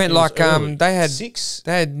 Yeah, he went it was like early. they had 6?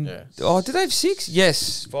 they had Yes. oh, did they have 6?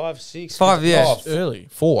 Yes. 5, 6? 5, yeah. Oh, early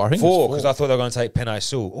 4. I think 4, it was because I thought they were going to take Penei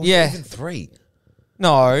Sewell. Or Yeah. even 3.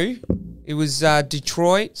 No. It was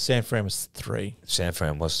Detroit. San Fran was 3. San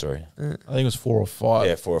Fran was 3. I think it was 4 or 5.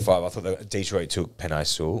 Yeah, 4 or 5. I thought Detroit took Penei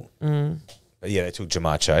Sewell. But yeah, they took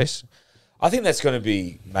Jamar Chase. I think that's going to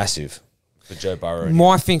be massive for Joe Burrow.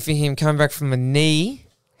 My thing for him coming back from a knee,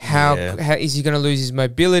 how is he going to lose his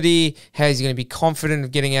mobility? How is he going to be confident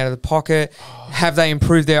of getting out of the pocket? Have they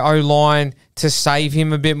improved their O-line to save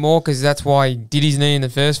him a bit more? Because that's why he did his knee in the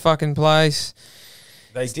first fucking place.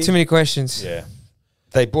 They did. Too many questions. Yeah.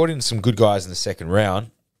 They brought in some good guys in the second round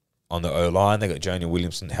on the O-line. They got Jonah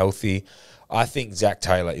Williamson healthy. I think Zach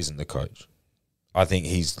Taylor isn't the coach. I think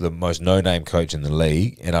he's the most no-name coach in the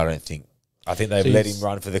league, and I think they've let him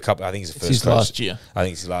run for the couple. I think he's the first his coach. last year. I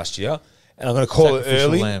think it's his last year. And I'm going to call it Sacrificial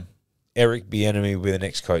early. lamb. Eric Bieniemy will be the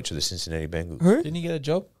next coach of the Cincinnati Bengals. Who? Didn't he get a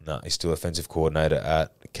job? No, he's still offensive coordinator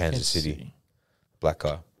at Kansas City. Black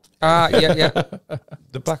guy. Yeah.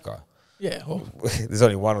 The black guy. Yeah. Well, There's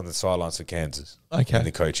only one on the sidelines for Kansas in okay.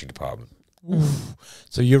 the coaching department.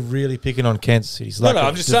 So you're really picking on Kansas City's lack No, of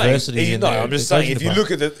I'm just saying. diversity in their I'm just saying. coaching If you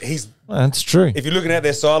department. look at the, Well, that's true. if you're looking at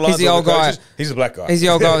their sidelines, He's the or old guy. coaches, he's the black guy. Is the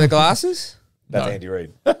old guy with the glasses? That's No. Andy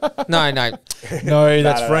Reid. No. No,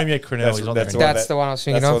 that's no. Romeo Crennel. That's- He's not that's there the anymore. one That's the one I was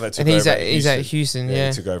thinking that's the of. one that took And he's over at at Houston, He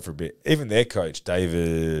yeah. took over for a bit. Even their coach,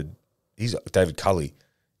 David Culley.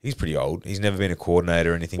 He's pretty old. He's never been a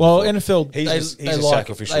coordinator or anything. Well, before. NFL, He's they a like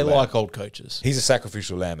sacrificial they lamb. like old coaches. He's a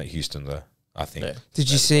sacrificial lamb at Houston, though. I think. Yeah. Did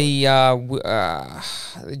you see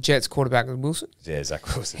the Jets quarterback Wilson? Yeah, Zach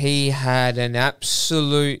Wilson. He had an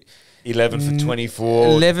absolute 11 for 24.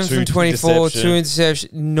 11 from 24, interception. 2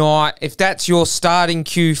 interceptions. Not if that's your starting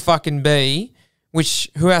Q fucking B, which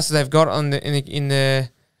who else have they've got on in the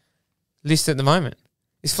list at the moment?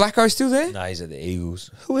 Is Flacco still there? No, he's at the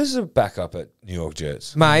Eagles. Who is a backup at New York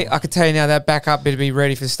Jets? Mate, I could tell you now that backup better be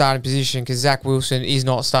ready for the starting position because Zach Wilson is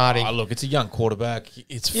not starting. Oh, look, it's a young quarterback.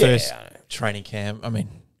 It's Yeah, first I know. training camp. I mean,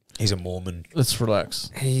 He's a Mormon. let's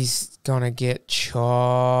relax. He's gonna get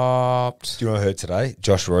chopped. Do you know what I heard today?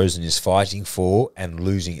 Josh Rosen is fighting for and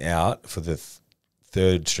losing out for the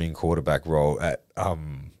third string quarterback role at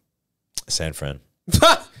San Fran.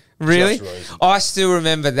 Really? Josh Rosen. I still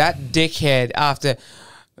remember that dickhead after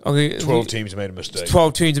 12 teams made a mistake.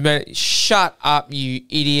 12 teams. Shut up, you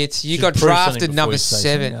idiots! You Should got prove something drafted before number you say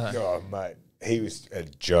 7. something, Oh, mate. he was a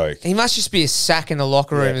joke. He must just be a sack in the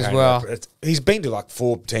locker room as well. He's been to like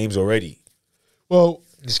 4 teams already. Well,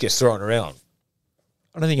 He just gets thrown around.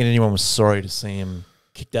 I don't think anyone was sorry to see him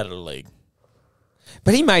kicked out of the league.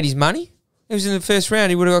 But he made his money. He was in the first round.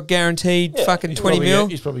 He would have got guaranteed fucking 20 mil.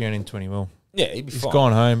 He's probably earning 20 mil. Yeah, he'd be He's fine.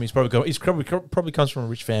 gone home. He's probably comes from a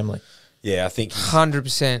rich family, Yeah, I think he's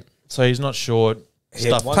 100%. so he's not short. He had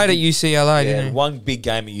Stuff. one Played at big- UCLA, yeah, didn't he? one big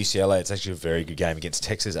game at UCLA. It's actually a very good game against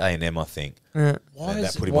Texas A&M, I think. Yeah. Why And that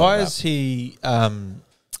is put him on the map. he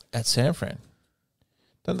at San Fran?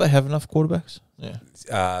 Don't they have enough quarterbacks? Yeah.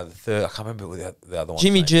 The third, I can't remember what the other one.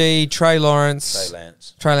 Jimmy G, Trey Lawrence. Trey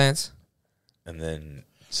Lance. Trey Lance. And then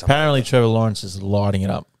Apparently, Trevor Lawrence is lighting it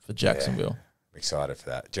up for Jacksonville. I'm excited for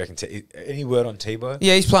that. Do you reckon any word on Tebow?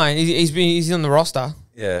 Yeah, he's playing. He's on the roster.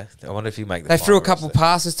 Yeah. I wonder if he make the They threw a final couple roster.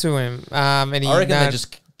 passes to him. And he I reckon they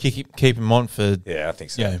just keep him on for Yeah, I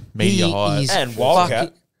think so. media He highs. is- And Wildcat.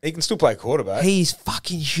 fucking- He can still play quarterback. He's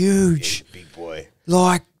fucking He's huge. a big boy.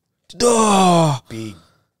 Like, oh. Big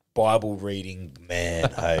Bible reading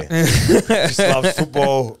man, hey. Just loves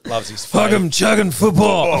football, loves his faith. chugging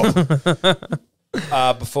football.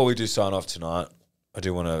 Before we do sign off tonight, I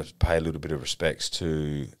do want to pay a little bit of respects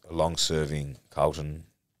to a long-serving Carlton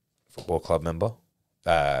Football Club member,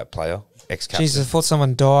 player, ex-captain. Jesus, I thought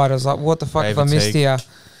someone died. I was like, what the fuck have I David missed Teague. here?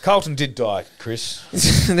 Carlton did die,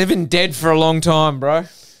 Chris. They've been dead for a long time, bro.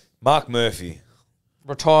 Mark Murphy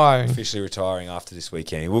Retiring. officially retiring after this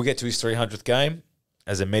weekend. He will get to his 300th game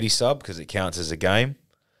as a medi-sub because it counts as a game.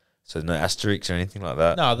 So no asterisks or anything like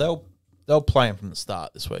that. No, they'll play him from the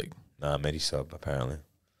start this week. No, medi-sub, apparently.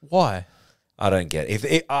 Why? I don't get it.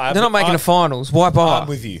 They're not making the finals. Why bother? I'm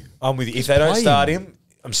with you. If they don't play start him. him,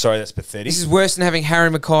 I'm sorry, that's pathetic. This is worse than having Harry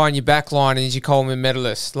Mackay in your back line and you call him a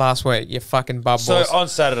medalist last week. You fucking bub So balls. on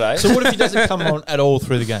Saturday, So what if he doesn't come on at all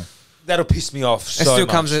through the game? that'll piss me off It so still much.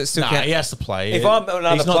 comes. It still Nah, counts. he has to play. If I'm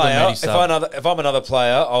another He's not the player, medi-sub. if I'm another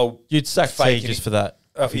player, I'll You'd sack fake Teague it. just for that.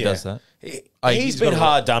 If he does that. He's been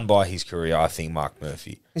hard done by his career, I think, Mark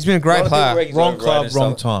Murphy. He's been a great player. Wrong club,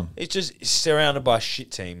 wrong time. It's just surrounded by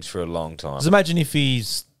shit teams for a long time. Just imagine if he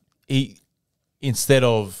instead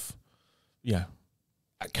of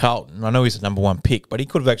at Carlton. I know he's a number 1 pick, but he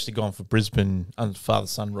could have actually gone for Brisbane under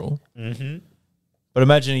father-son rule. Mm-hmm. But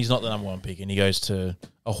imagine he's not the number 1 pick and he goes to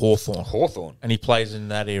a Hawthorn Hawthorn. and he plays in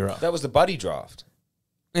that era. That was the buddy draft.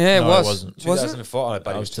 Yeah, it No, was. it wasn't. Was it? 2005.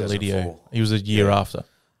 That was to 2004. Lidio. He was a year after.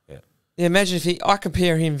 Yeah, imagine if I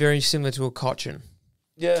compare him very similar to a Cochin.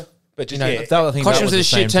 Yeah. But just, You know, yeah. I think Cochin was the a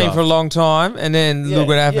same shit team draft. for a long time, and then look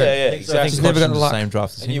what happened. Yeah, I think exactly. He's never got Cochin's the luck. same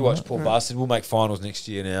draft as And him, you watch right? Paul Bastard. We'll make finals next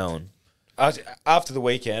year now. And after the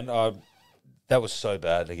weekend, that was so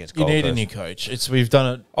bad against You Gold need a Coast. new coach. We've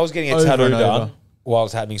done it. I was getting a over tattoo and done over. while it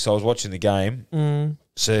was happening, so I was watching the game.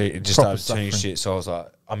 So it just Proper started turning suffering. shit. So I was like,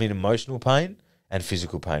 I'm in emotional pain and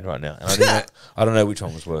physical pain right now. And I don't know which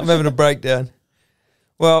one was worse. I'm having a breakdown.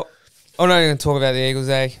 Well, I'm not going to talk about the Eagles.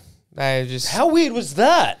 They just How weird was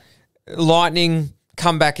that? lightning,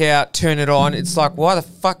 come back out, turn it on. It's like, why the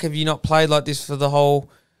fuck have you not played like this for the whole?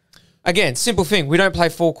 Again, simple thing. We don't play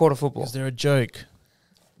 4-quarter football. Because they're a joke.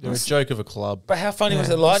 They're a joke of a club. But how funny was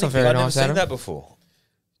Yeah, it lightning? that's not very I've never nice, seen Adam. that before.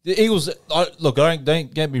 The Eagles, look,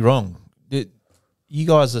 don't get me wrong. You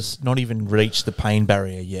guys have not even reached the pain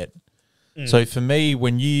barrier yet. So for me,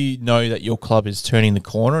 when you know that your club is turning the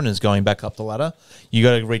corner and is going back up the ladder, you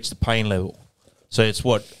got to reach the pain level. So it's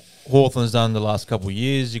what Hawthorn's done the last couple of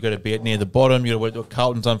years. You got to be near the bottom. You got to what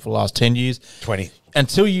Carlton's done for the last 10 years. 20.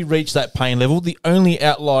 Until you reach that pain level, the only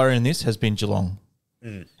outlier in this has been Geelong.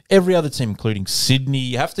 Every other team, including Sydney,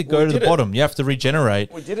 you have to go to the did it. bottom. You have to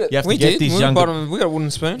regenerate. We did it. You have We to get did. these We were younger. bottom. We got a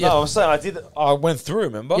wooden spoon. No, I'm saying I went through,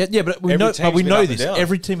 remember? Yeah, but we Every know. team's But we been know up and this. down.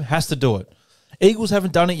 Every team has to do it. Eagles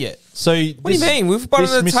haven't done it yet. So What do you mean? We've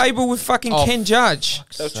bottom of the table with fucking Oh, Ken Judge.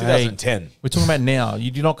 That was 2010. We're talking about now.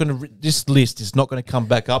 You're not going to. This list is not going to come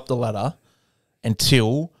back up the ladder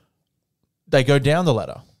until they go down the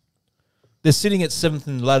ladder. They're sitting at 7th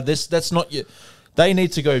in the ladder. That's not yet. They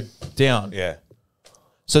need to go down. Yeah.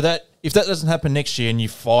 So that if that doesn't happen next year and you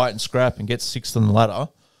fight and scrap and get 6th on the ladder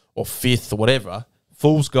or 5th or whatever,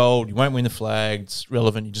 fool's gold. You won't win the flag. It's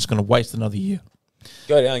relevant. You're just going to waste another year.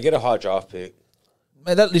 Go down and get a high draft pick.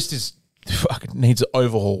 Man, that list is fucking needs an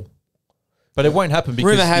overhaul. But it won't happen because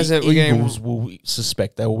Rumour has the it we're getting- Eagles will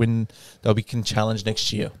suspect they will win. They'll be challenged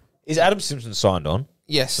next year Is Adam Simpson signed on?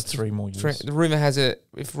 Yes. for 3 more years. The rumour has it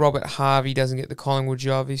if Robert Harvey doesn't get the Collingwood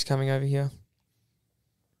job, he's coming over here.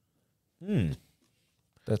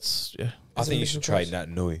 That's yeah. I Is think it you should Mitchell trade Nat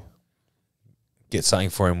Nui. Get something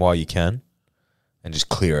for him while you can and just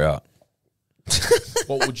clear out.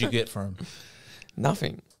 What would you get for him?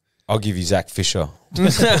 Nothing. I'll give you Zach Fisher.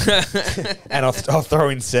 And I'll throw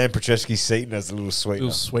in Sam Petrescu-Seaton as a little sweetener.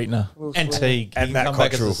 Little sweetener. And Teague. And He Matt can come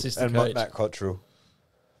back as Cottrell. assistant And coach. Matt Cottrell.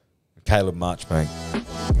 Caleb Marchbank.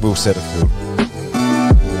 Will Setterfield.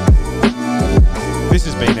 This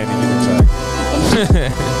has been Any Given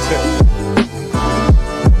Take.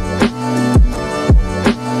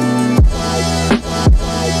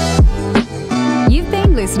 You've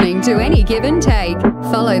been listening to Any Give and Take.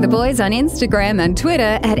 Follow the boys on Instagram and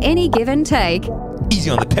Twitter at Any Give and Take. Easy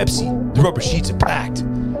on the Pepsi. The rubber sheets are packed.